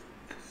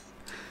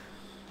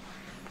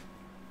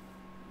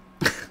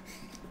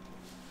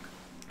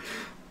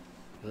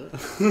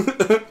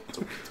 It's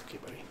okay,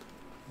 buddy.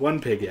 One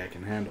piggy I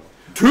can handle.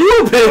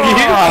 Two piggies!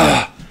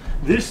 Ah,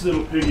 this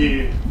little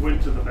piggy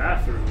went to the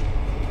bathroom.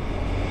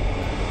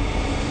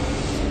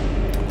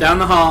 Down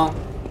the hall.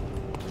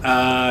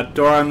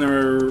 Door on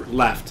the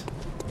left.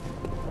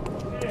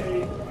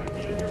 Hey, I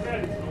get in your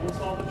bed. It's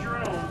almost all but your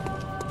own.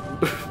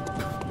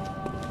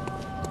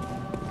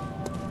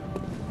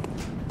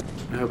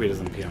 I hope he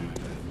doesn't pee on my bed.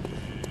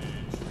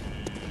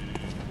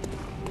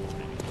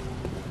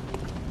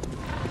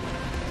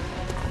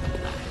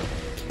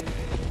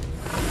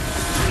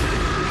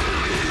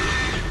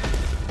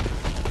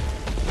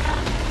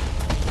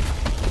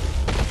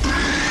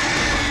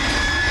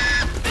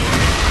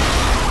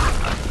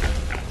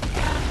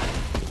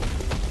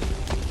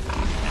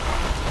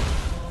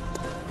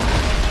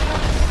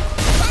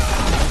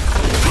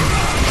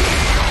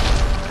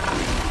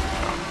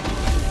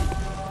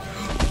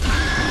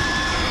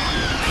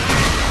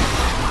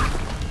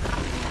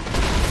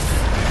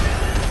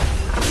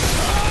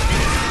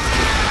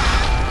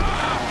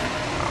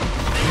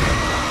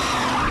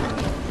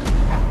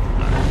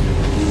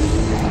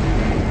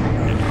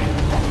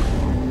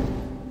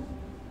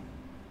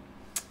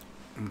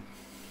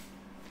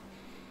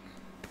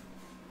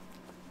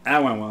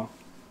 That went well.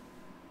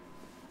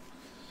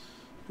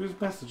 Who's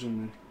messaging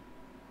me?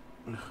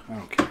 I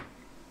don't care.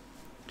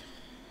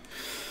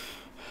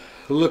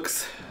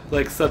 Looks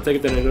like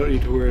something that I don't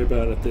need to worry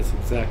about at this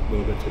exact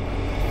moment in my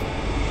life.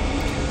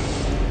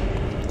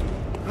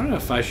 I don't know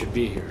if I should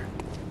be here.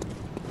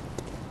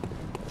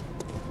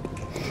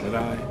 Should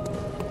I?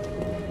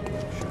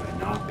 Should I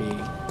not be?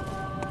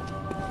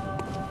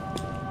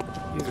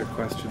 These are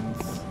questions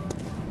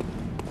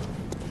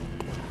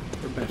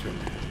for better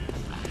men.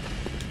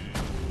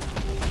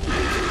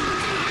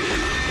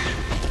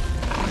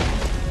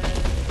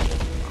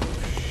 Oh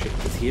shit,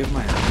 does he have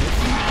my eyes?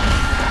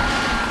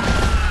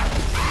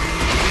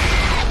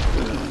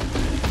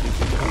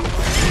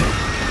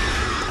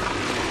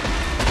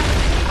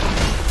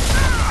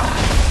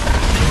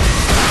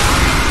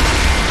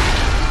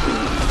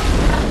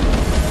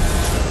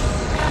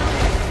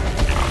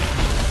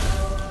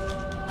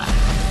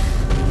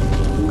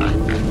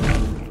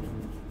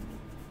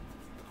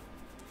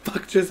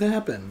 Just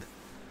happened?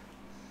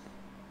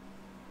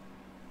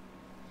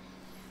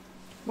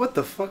 What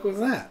the fuck was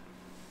that?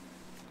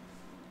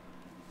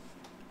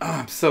 Oh,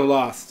 I'm so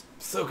lost.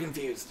 So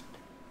confused.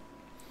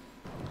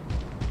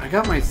 I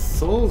got my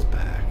souls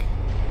back.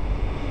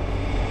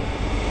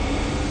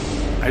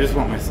 I just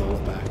want my souls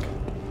back.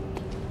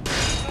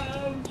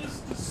 I'm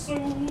just a soul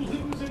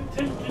whose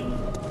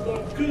intentions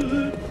are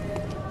good.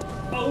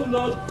 Oh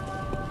Lord,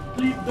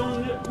 please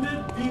don't let me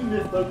be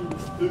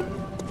misunderstood.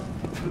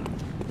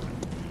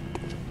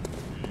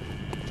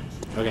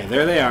 Okay,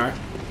 there they are.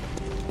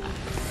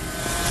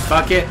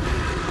 Fuck it.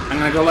 I'm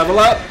gonna go level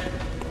up.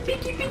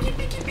 Picky, picky,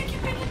 picky, picky,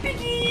 picky,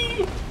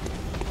 picky.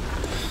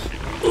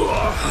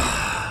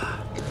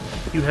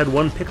 You had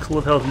 1 pixel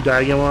of health. You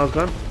died again while I was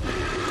gone?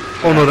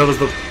 Oh no, that was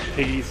the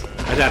piggies.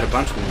 I died a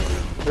bunch more.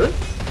 Really?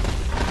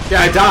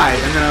 Yeah, I died,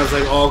 and then I was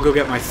like, oh, I'll go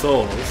get my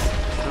souls.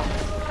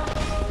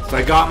 So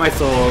I got my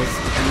souls,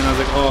 and then I was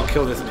like, oh, I'll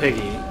kill this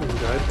piggy. And you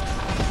died?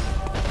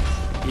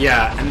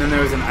 Yeah, and then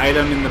there was an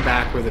item in the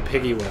back where the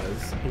piggy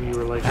was. And you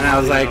were like... And I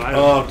was like,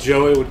 oh,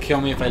 Joey would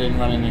kill me if I didn't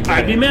run in and get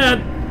it. I'd be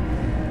mad.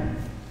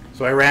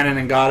 So I ran in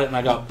and got it, and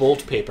I got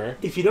bolt paper.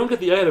 If you don't get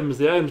the items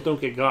don't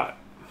get got.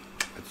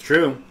 It's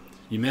true.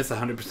 You miss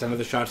 100% of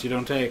the shots you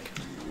don't take.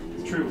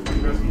 It's true.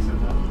 Rescue said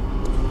that.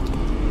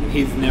 And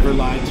he's never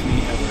lied to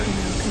me ever.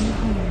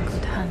 Welcome home,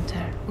 good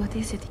hunter. What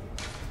is it?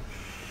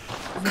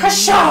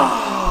 Kasha!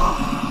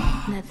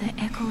 Let the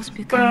echoes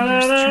become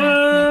your strength.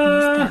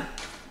 Let me step.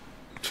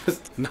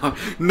 Just knock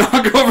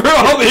over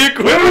all the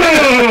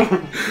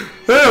equipment!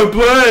 Hey, I'm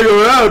playing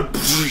around!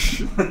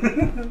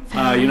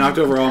 You knocked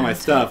over all my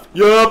stuff.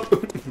 Yup!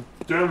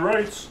 Damn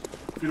right.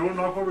 If you don't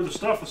knock over the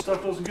stuff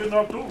doesn't get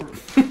knocked over.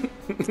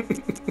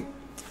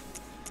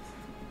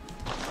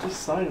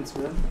 Just science,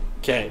 man.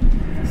 Okay,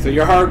 so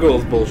your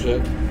Hargul's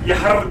bullshit. Your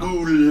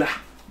Hargul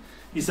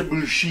is a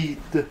bullshit.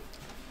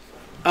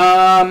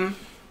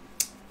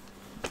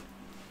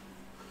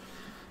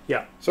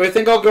 Yeah. So I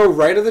think I'll go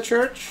right of the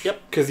church?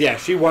 Yep. Because, yeah,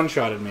 she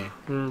one-shotted me.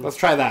 Let's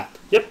try that.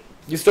 Yep.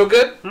 You still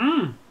good?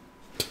 Yeah,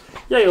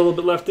 you got a little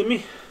bit left in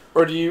me.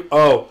 Or do you...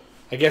 Oh,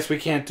 I guess we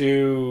can't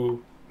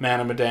do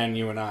Mana Madan,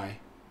 you and I.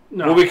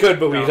 No. Well, we could,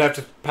 but we'd have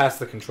to pass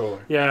the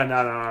controller. Yeah,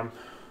 no.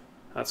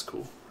 That's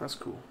cool. That's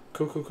cool.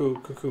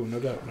 Cool. No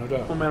doubt.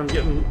 Oh, man, I'm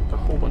getting a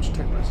whole bunch of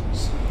text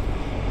messages.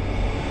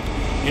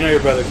 You know your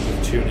brother can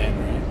just tune in,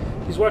 right?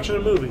 He's watching a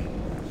movie.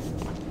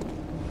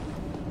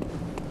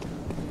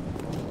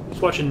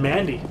 He's watching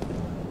Mandy.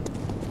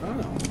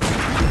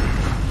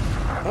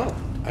 Oh,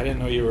 I didn't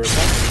know you were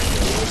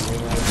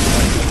attacking.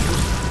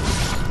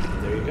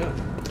 There you go.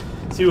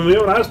 See,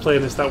 when I was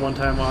playing this that one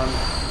time on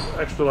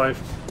Extra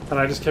Life, and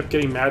I just kept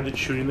getting mad that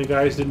shooting the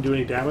guys didn't do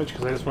any damage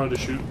because I just wanted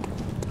to shoot.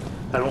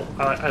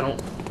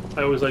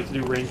 I always like to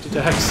do ranged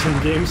attacks in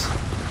games.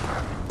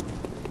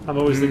 I'm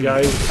always the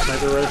guy with the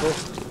sniper rifle.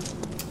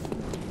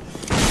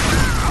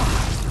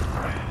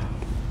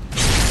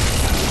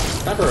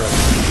 Sniper rifle.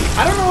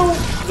 I don't know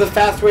the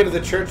fast way to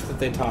the church that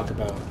they talk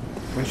about.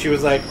 When she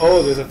was like,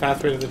 oh, there's a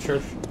fast way to the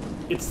church.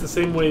 It's the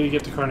same way to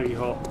get to Carnegie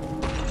Hall.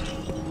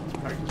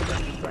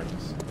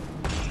 Practice.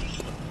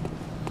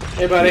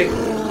 Hey, buddy.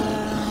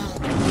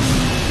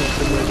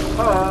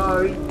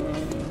 Hi.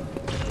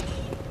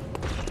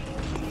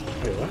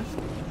 Wait, what?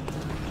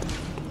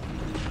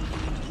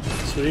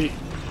 Sweet.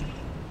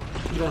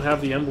 You don't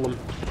have the emblem. No,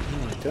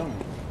 I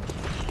don't.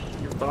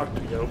 You're about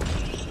to go.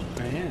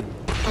 I am.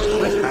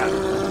 Nice hat.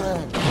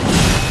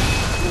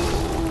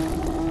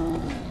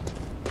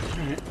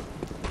 Alright.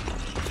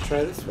 Let's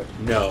try this way.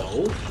 No.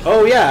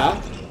 Oh,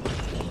 yeah.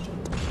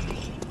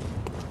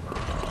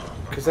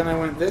 Because then I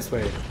went this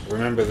way.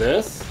 Remember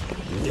this?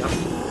 Yep.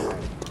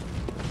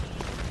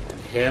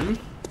 And him?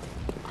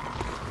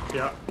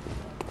 Yeah.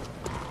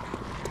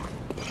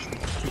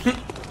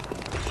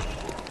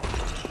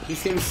 He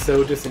seems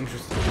so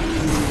disinterested.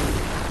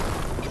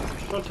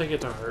 Don't take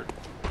it to heart.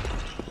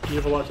 You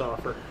have a lot to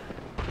offer.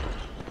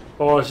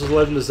 Oh, this is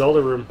led in the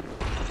Zelda room.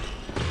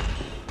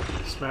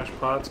 Smash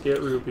pots,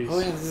 get rupees. Oh,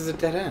 yeah, this is a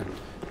dead end.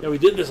 Yeah, we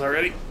did this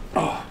already.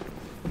 Oh.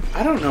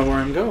 I don't know where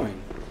I'm going.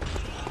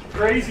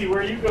 Crazy, where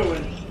are you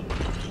going?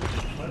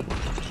 What?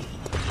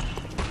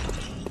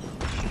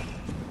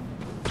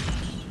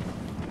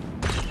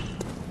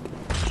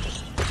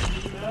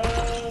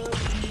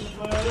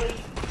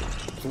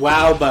 It's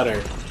Wow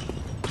Butter.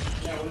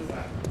 Yeah, what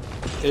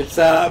is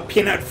that? It's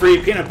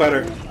peanut-free peanut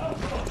butter.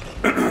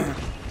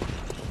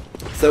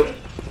 So,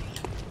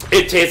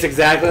 It tastes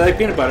exactly like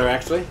peanut butter,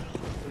 actually.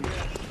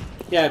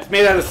 Yeah, it's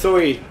made out of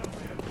soy.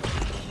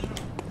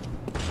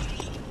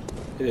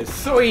 It is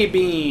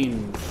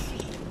soybeans.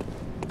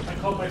 I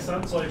called my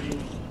son Soybean.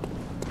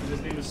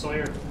 His name is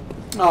Sawyer.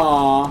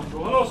 Aww.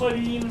 Go, hello,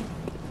 Soybean.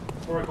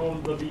 Or I call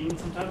him the Bean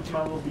sometimes,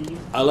 my little bean.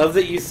 I love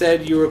that you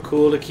said you were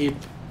cool to keep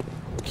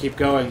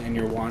going, and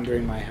you're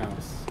wandering my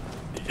house.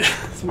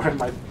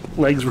 My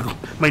legs were,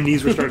 my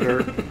knees were starting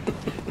to hurt.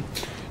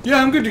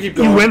 Yeah, I'm good to keep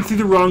going. You went through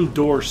the wrong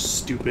door,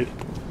 stupid.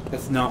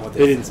 That's not what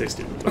They they didn't say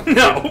stupid.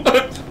 No.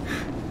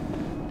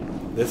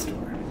 This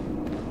door.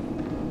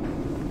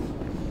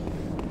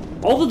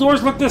 All the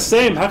doors look the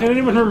same. How can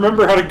anyone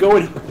remember how to go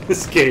in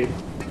this game?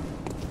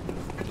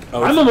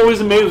 Oh, I'm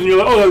always amazed when you're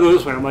like, oh, I gotta go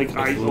this way. I'm like,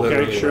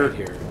 okay, sure. Right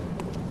here.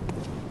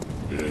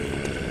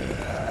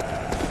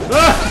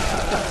 Ah!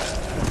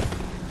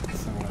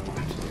 That's not what I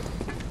wanted to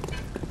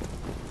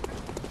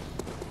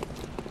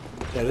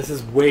do. Yeah, this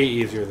is way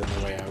easier than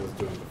the way I was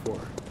doing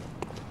before.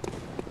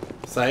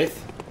 Scythe?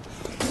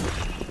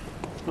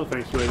 No,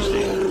 thank you, I just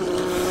ate.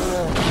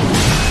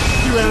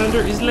 You ran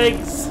under his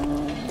legs.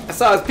 I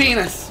saw his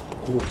penis.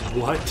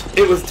 What?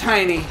 It was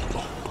tiny.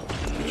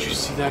 Did you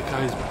see that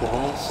guy's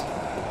balls?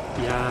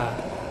 Yeah,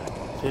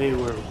 they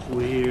were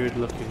weird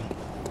looking.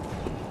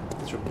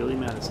 It's from Billy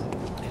Madison.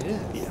 It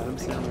is. The Adam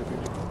Sandler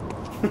picture.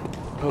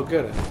 Oh,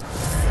 good. I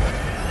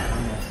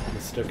almost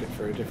mistook it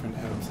for a different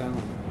Adam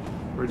Sandler.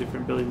 Or a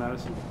different Billy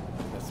Madison.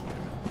 That's what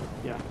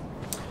Yeah.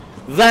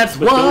 That's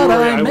But don't what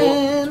worry, I meant.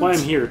 That's why I'm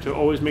here, to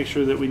always make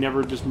sure that we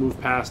never just move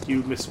past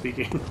you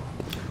misspeaking.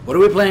 What are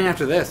we playing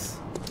after this?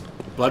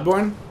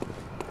 Bloodborne?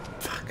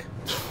 Fuck.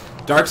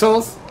 Dark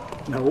Souls?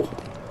 No.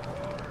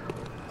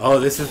 Oh,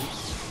 this is...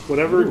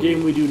 Whatever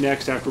game we do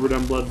next after we're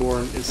done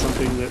Bloodborne is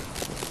something that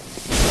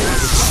I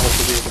would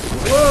also be able to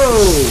play.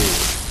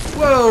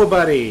 Whoa! Whoa,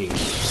 buddy!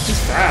 He's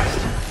fast.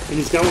 And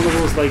he's got one of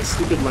those, like,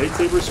 stupid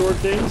lightsaber sword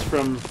things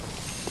from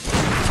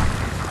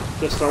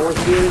the Star Wars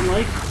video I didn't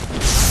like.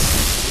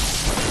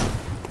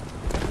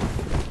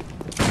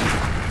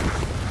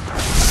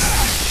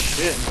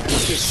 Shit, man.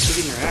 He's just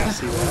kicking your ass,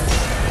 he was.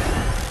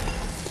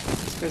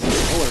 This guy's a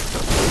baller.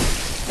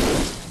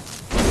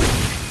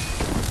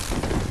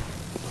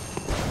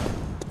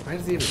 Why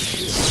does he even do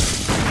this?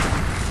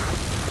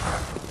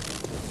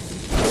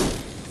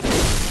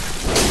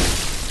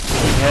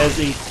 He has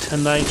a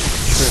tonight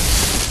trip.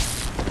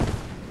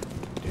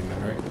 Do you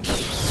remember it?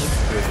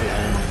 Here's the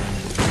animal.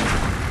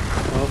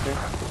 Oh, okay.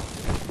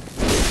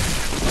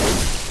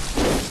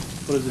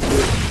 What does it do?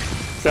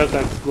 Is that what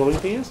that glowing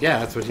thing is? Yeah,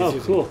 that's what he's Oh,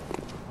 using. cool.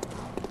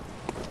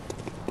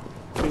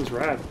 Thing's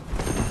rad.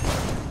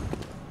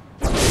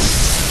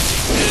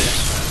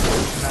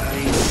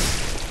 Nice.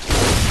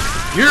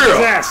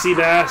 Yeah! Ass, sea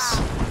bass.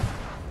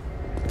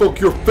 Fuck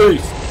your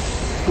face!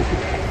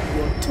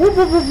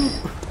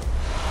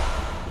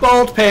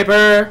 Bolt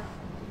paper!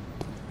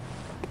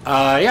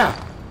 Yeah.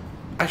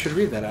 I should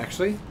read that,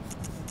 actually.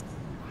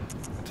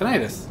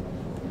 Tinnitus.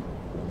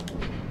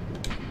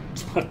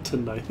 It's not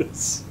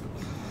tinnitus. A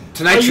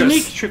Tinnitus.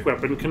 unique trick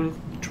weapon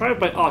contrived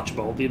by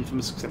Archibald, the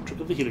infamous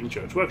eccentric of the Healing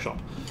Church Workshop.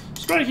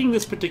 Striking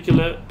this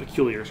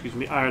peculiar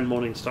iron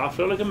moaning staff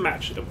like a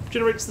match, it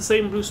generates the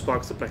same blue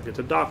sparks affected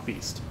to Dark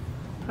Beast.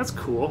 That's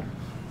cool.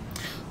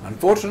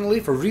 Unfortunately,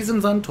 for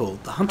reasons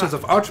untold, the hunters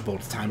of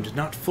Archibald's time did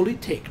not fully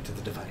take to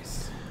the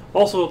device.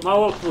 Also, not a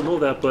lot of people know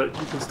that, but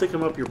you can stick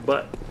them up your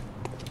butt.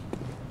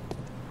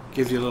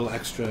 Gives you a little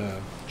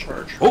extra...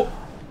 Charge. Oh!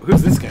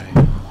 Who's this guy?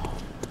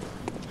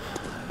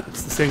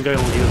 It's the same guy,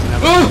 only he doesn't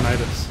have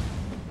tinnitus.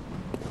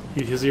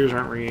 His ears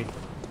aren't ringing.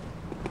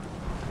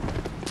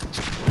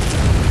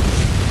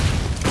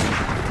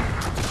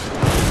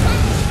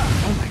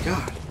 Oh my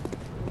god.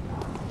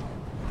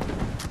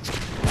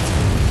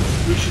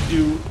 We should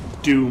do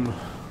Doom.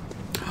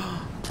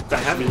 I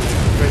have it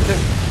right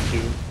there.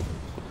 Doom.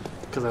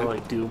 Because I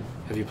like Doom.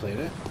 Have you played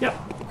it? Yeah.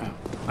 Oh.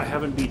 I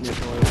haven't beaten it,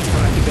 though. I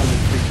think I'm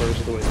like 3/4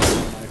 of the way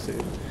through my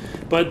save.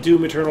 But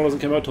Doom Eternal doesn't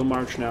come out till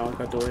March now. It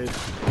got delayed. I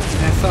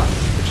saw,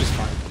 which is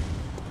fine.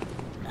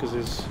 Because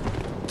his...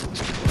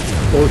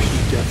 Or should be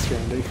Death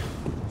Stranding.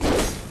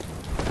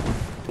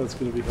 That's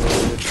going to be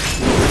hilarious.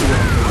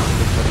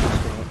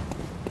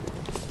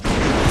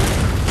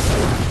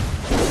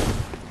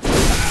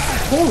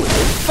 Holy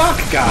fuck,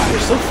 They're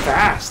guys! so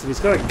fast, and he's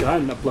got a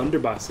gun, a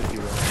blunderbuss, if you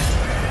will.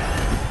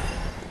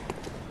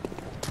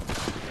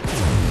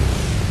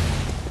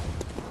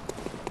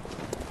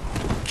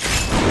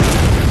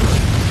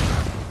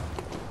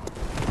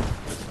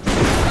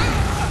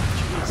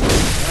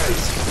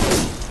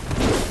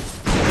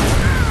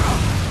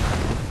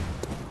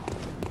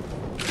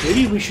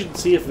 Maybe we should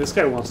see if this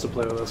guy wants to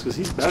play with us, because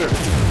he's better.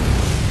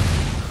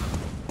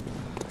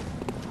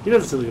 He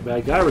doesn't seem like a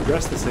bad guy. We're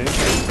dressed the same.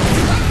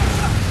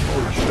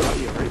 Oh, he shot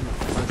you right in the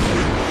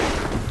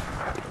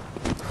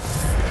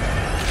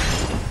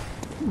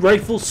front.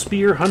 Rifle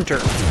Spear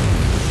Hunter.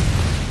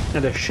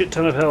 And a shit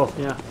ton of health,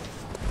 yeah.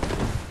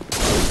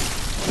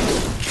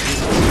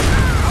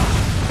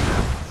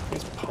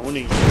 He's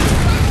pony.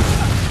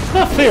 It's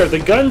not fair. The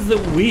guns that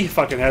we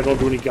fucking had don't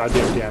do any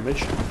goddamn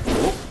damage.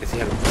 Oh, it's Does he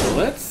have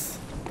bullets?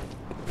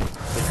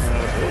 Like,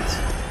 out of bullets.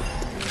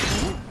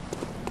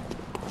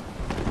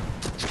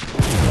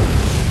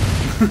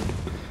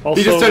 Also,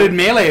 He just started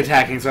melee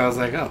attacking, so I was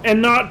like, oh.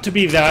 and not to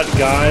be that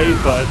guy,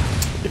 but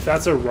if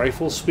that's a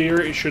rifle spear,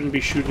 it shouldn't be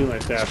shooting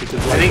like that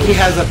because I think he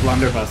has a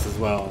blunderbuss as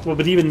well. Well,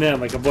 but even then,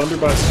 like a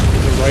blunderbuss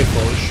is a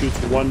rifle. It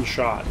shoots one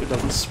shot. It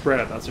doesn't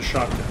spread. That's a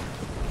shotgun.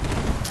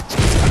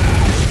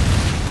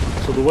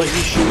 So the way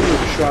he's shooting is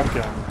a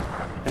shotgun,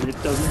 and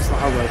it doesn't. It's not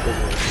how rifles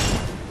work.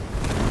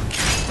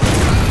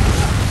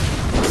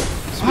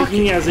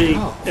 Speaking as a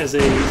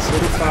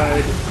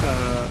certified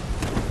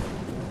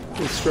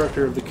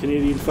instructor of the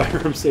Canadian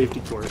Firearm Safety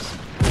Course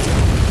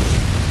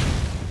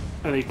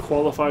and a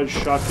qualified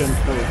shotgun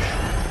coach,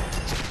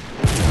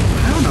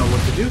 I don't know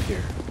what to do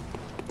here.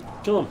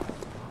 kill him.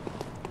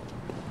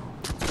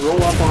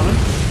 Roll up on him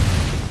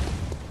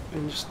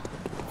and just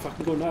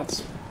fucking go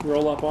nuts.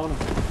 Roll up on him.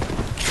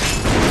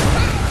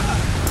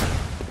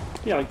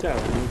 Yeah, like that.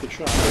 When you get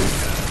shot.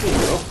 There you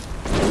go.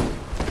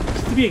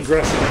 Just to be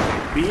aggressive.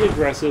 Be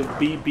aggressive.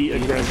 Be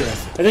aggressive.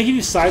 I think if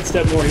you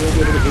sidestep more, he won't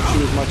be able to hit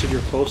you as much if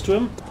you're close to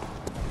him.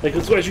 Like,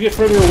 as you get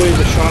further away,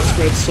 the shot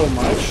spreads so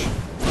much.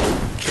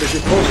 But if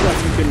you're close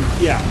enough,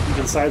 you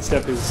can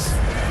sidestep his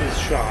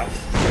shot.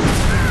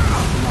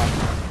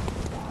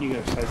 You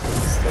can sidestep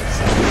his.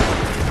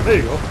 There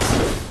you go.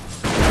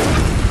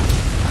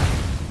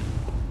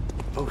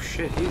 Oh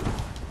shit,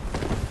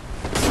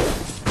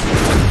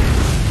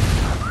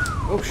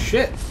 oh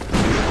shit!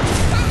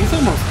 He's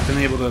almost been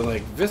able to,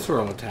 like,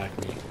 visceral attack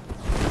me.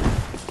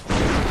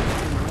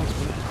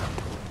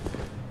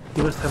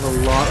 He must have a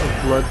lot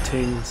of blood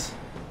tings.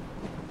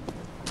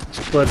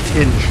 Blood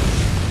tinge.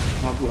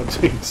 Not blood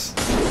tings.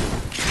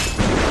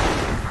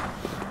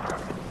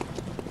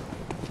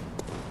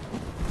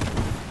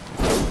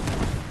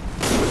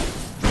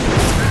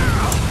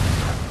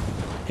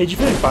 Hey, did you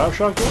finish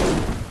Bioshock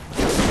yet?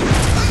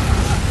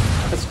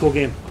 That's a cool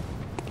game.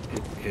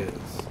 It is.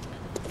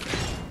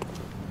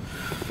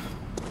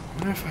 I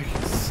wonder if I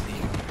can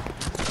sneak.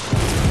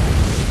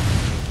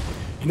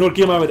 You know what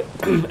game I would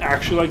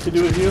actually like to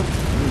do with you?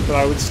 That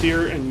I would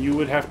steer and you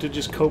would have to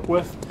just cope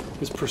with?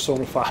 Is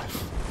Persona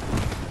 5.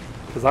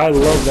 Because I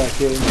love that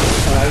game,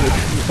 and I would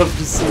love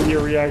to see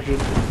your reaction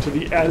to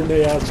the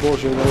anime-ass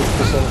bullshit that is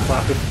Persona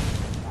 5.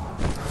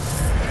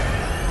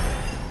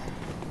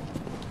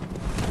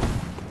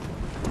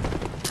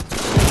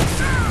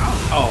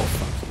 Oh,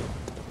 fuck you.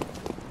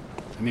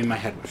 I mean, my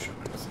head was showing.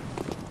 I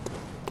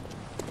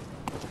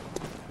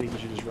think you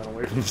should just run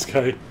away from this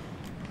guy.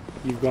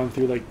 You've gone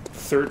through like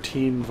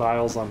 13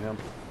 vials on him.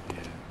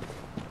 Yeah.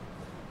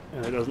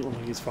 And it doesn't look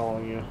like he's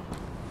following you.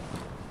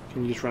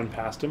 Can you just run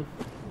past him?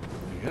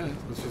 Yeah,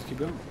 let's just keep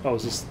going. Oh,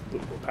 is this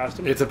past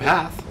him? It's a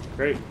path.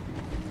 Great.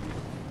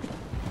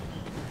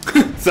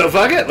 So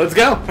fuck it, let's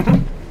go.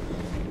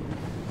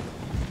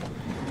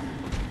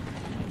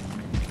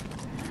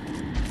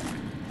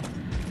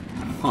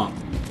 Huh.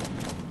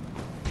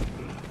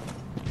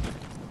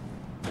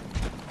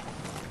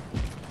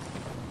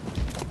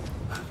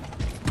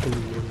 Can you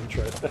even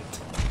try that?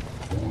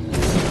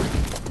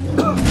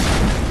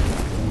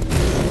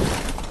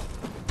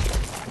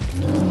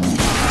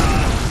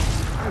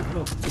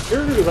 The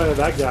character design of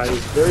that guy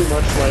is very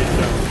much like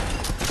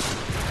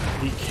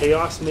the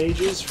Chaos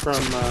Mages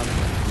from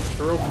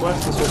Hero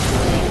Quest, this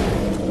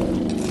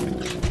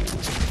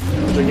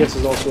which I guess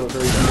is also a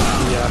very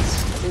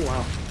DS. Oh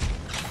wow.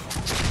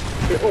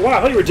 Oh wow, I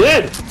thought you were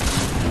dead!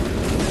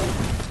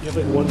 You have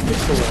like one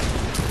pixel left.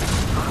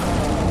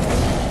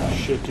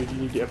 Shit, dude, you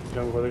need to epic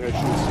gun before the guy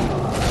shoots you.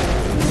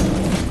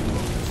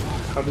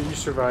 How did you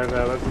survive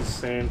that? That's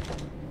insane.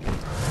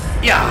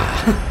 Yeah.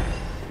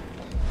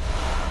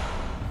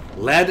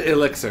 Lead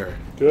elixir.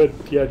 Good.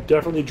 Yeah,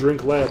 definitely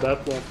drink lead.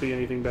 That won't be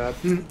anything bad.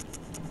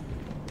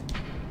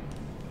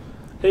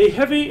 A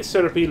heavy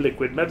syrupy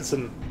liquid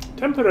medicine.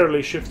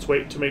 Temporarily shifts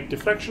weight to make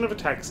deflection of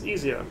attacks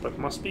easier, but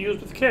must be used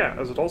with care,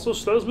 as it also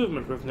slows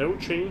movement with no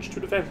change to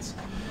defense.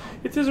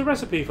 It is a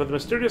recipe for the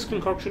mysterious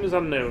concoction is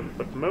unknown,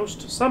 but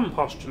some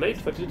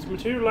postulate that it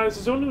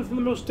materializes only within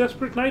the most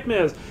desperate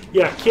nightmares.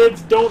 Yeah,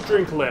 kids, don't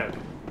drink lead.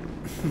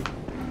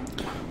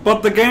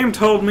 But the game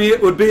told me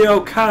it would be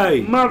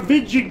okay. My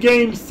video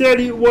game said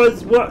it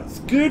was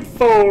what's good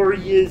for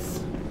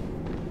yous.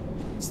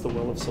 It's the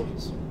Well of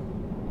Souls.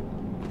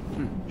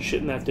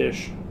 Shit in that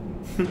dish.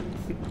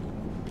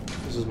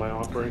 This is my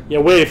offering. Yeah,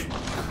 wave.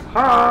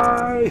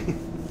 Hi.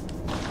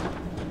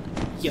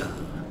 Yeah.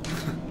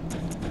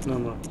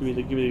 No. Give me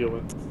the good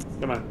one.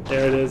 Come on.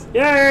 There it is.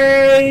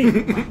 Yay!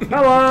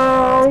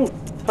 Hello.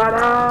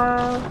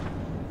 Ta-da!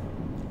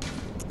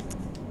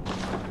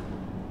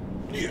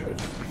 Yeah.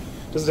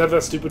 Does it have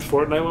that stupid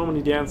Fortnite one when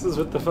he dances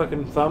with the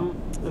fucking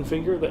thumb and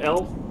finger, the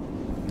L?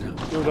 No. You know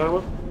what I'm talking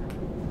about?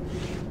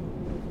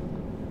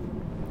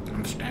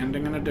 I'm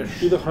standing in a dish.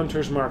 Do the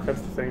hunter's mark,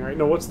 that's the thing, right?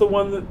 No, what's the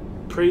one that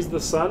praise the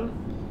sun?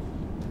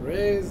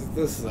 Praise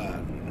the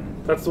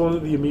sun. That's the one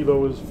that the amiibo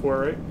was for,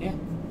 right? Yeah.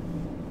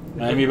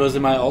 My amiibo's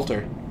in my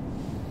altar.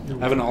 I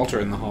have an altar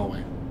in the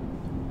hallway.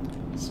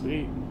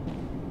 Sweet.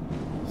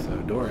 So,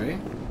 Dory.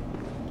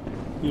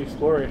 You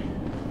explore it.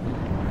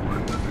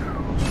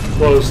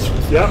 Closed.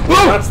 Yep,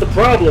 Whoa! that's the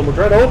problem. We're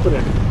trying to open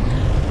it.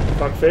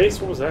 Fuck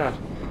face? What was that?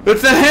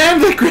 It's a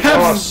hand that grabs.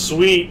 Oh,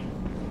 sweet.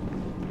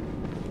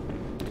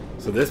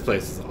 So this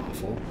place is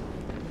awful.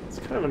 It's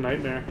kind of a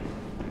nightmare.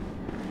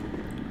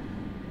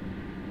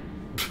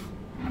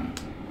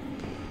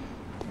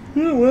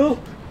 Yeah, well,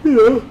 you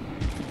know,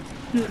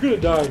 you're gonna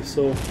die,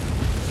 so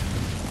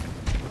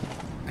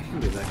I can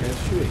do that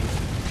guy's shooting.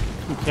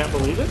 you can't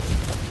believe it?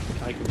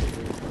 I can believe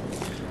it.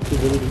 You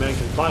believe a man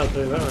can fly, I'll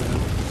tell you that right now.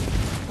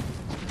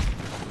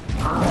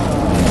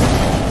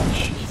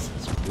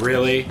 Jesus.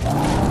 Really? It's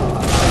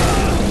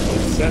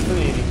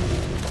fascinating.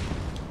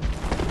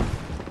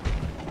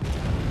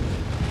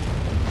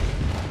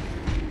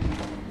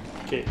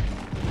 Okay.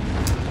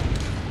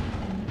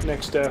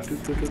 Next step,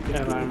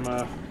 and I'm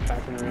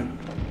packing her in.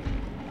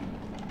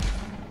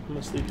 I'm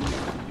gonna sleep.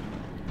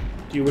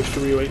 Do you wish to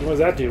reawaken? What does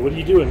that do? What are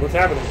you doing? What's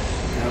happening?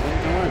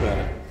 Nothing. Don't worry about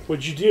it.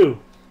 What'd you do?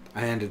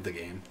 I ended the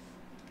game.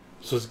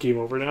 So it's game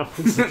over now?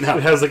 No.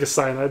 It has like a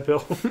cyanide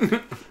pill.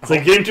 It's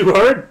like, game too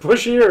hard?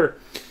 Push here.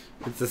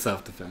 It's a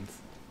self-defense.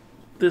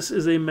 This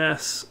is a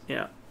mess.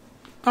 Yeah.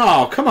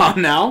 Oh, come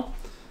on now.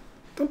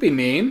 Don't be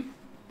mean.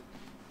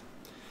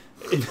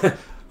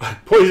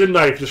 Poison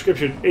knife.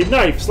 Description. A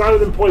knife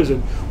slathered in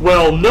poison.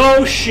 Well,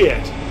 no shit.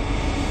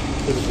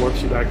 It just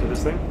warps you back to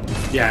this thing?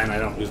 Yeah, and I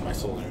don't lose my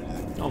soul or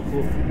anything. Oh,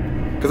 cool.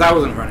 Because I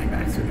wasn't running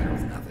back through there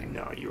with nothing.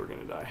 No, you were going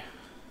to die.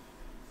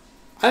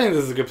 I think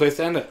this is a good place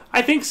to end it.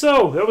 I think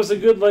so. That was a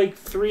good,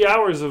 3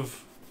 hours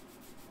of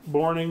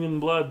borning and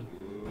blood.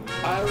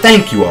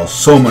 Thank you all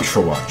so much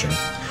for watching.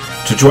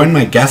 To join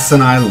my guests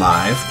and I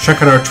live,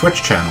 check out our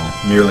Twitch channel,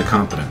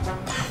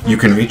 NearlyCompetent. You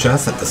can reach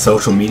us at the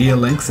social media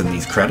links in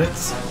these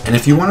credits, and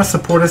if you want to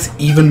support us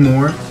even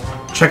more,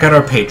 check out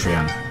our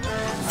Patreon.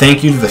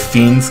 Thank you to the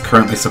fiends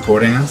currently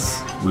supporting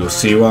us. We will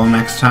see you all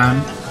next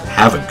time.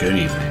 Have a good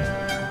evening.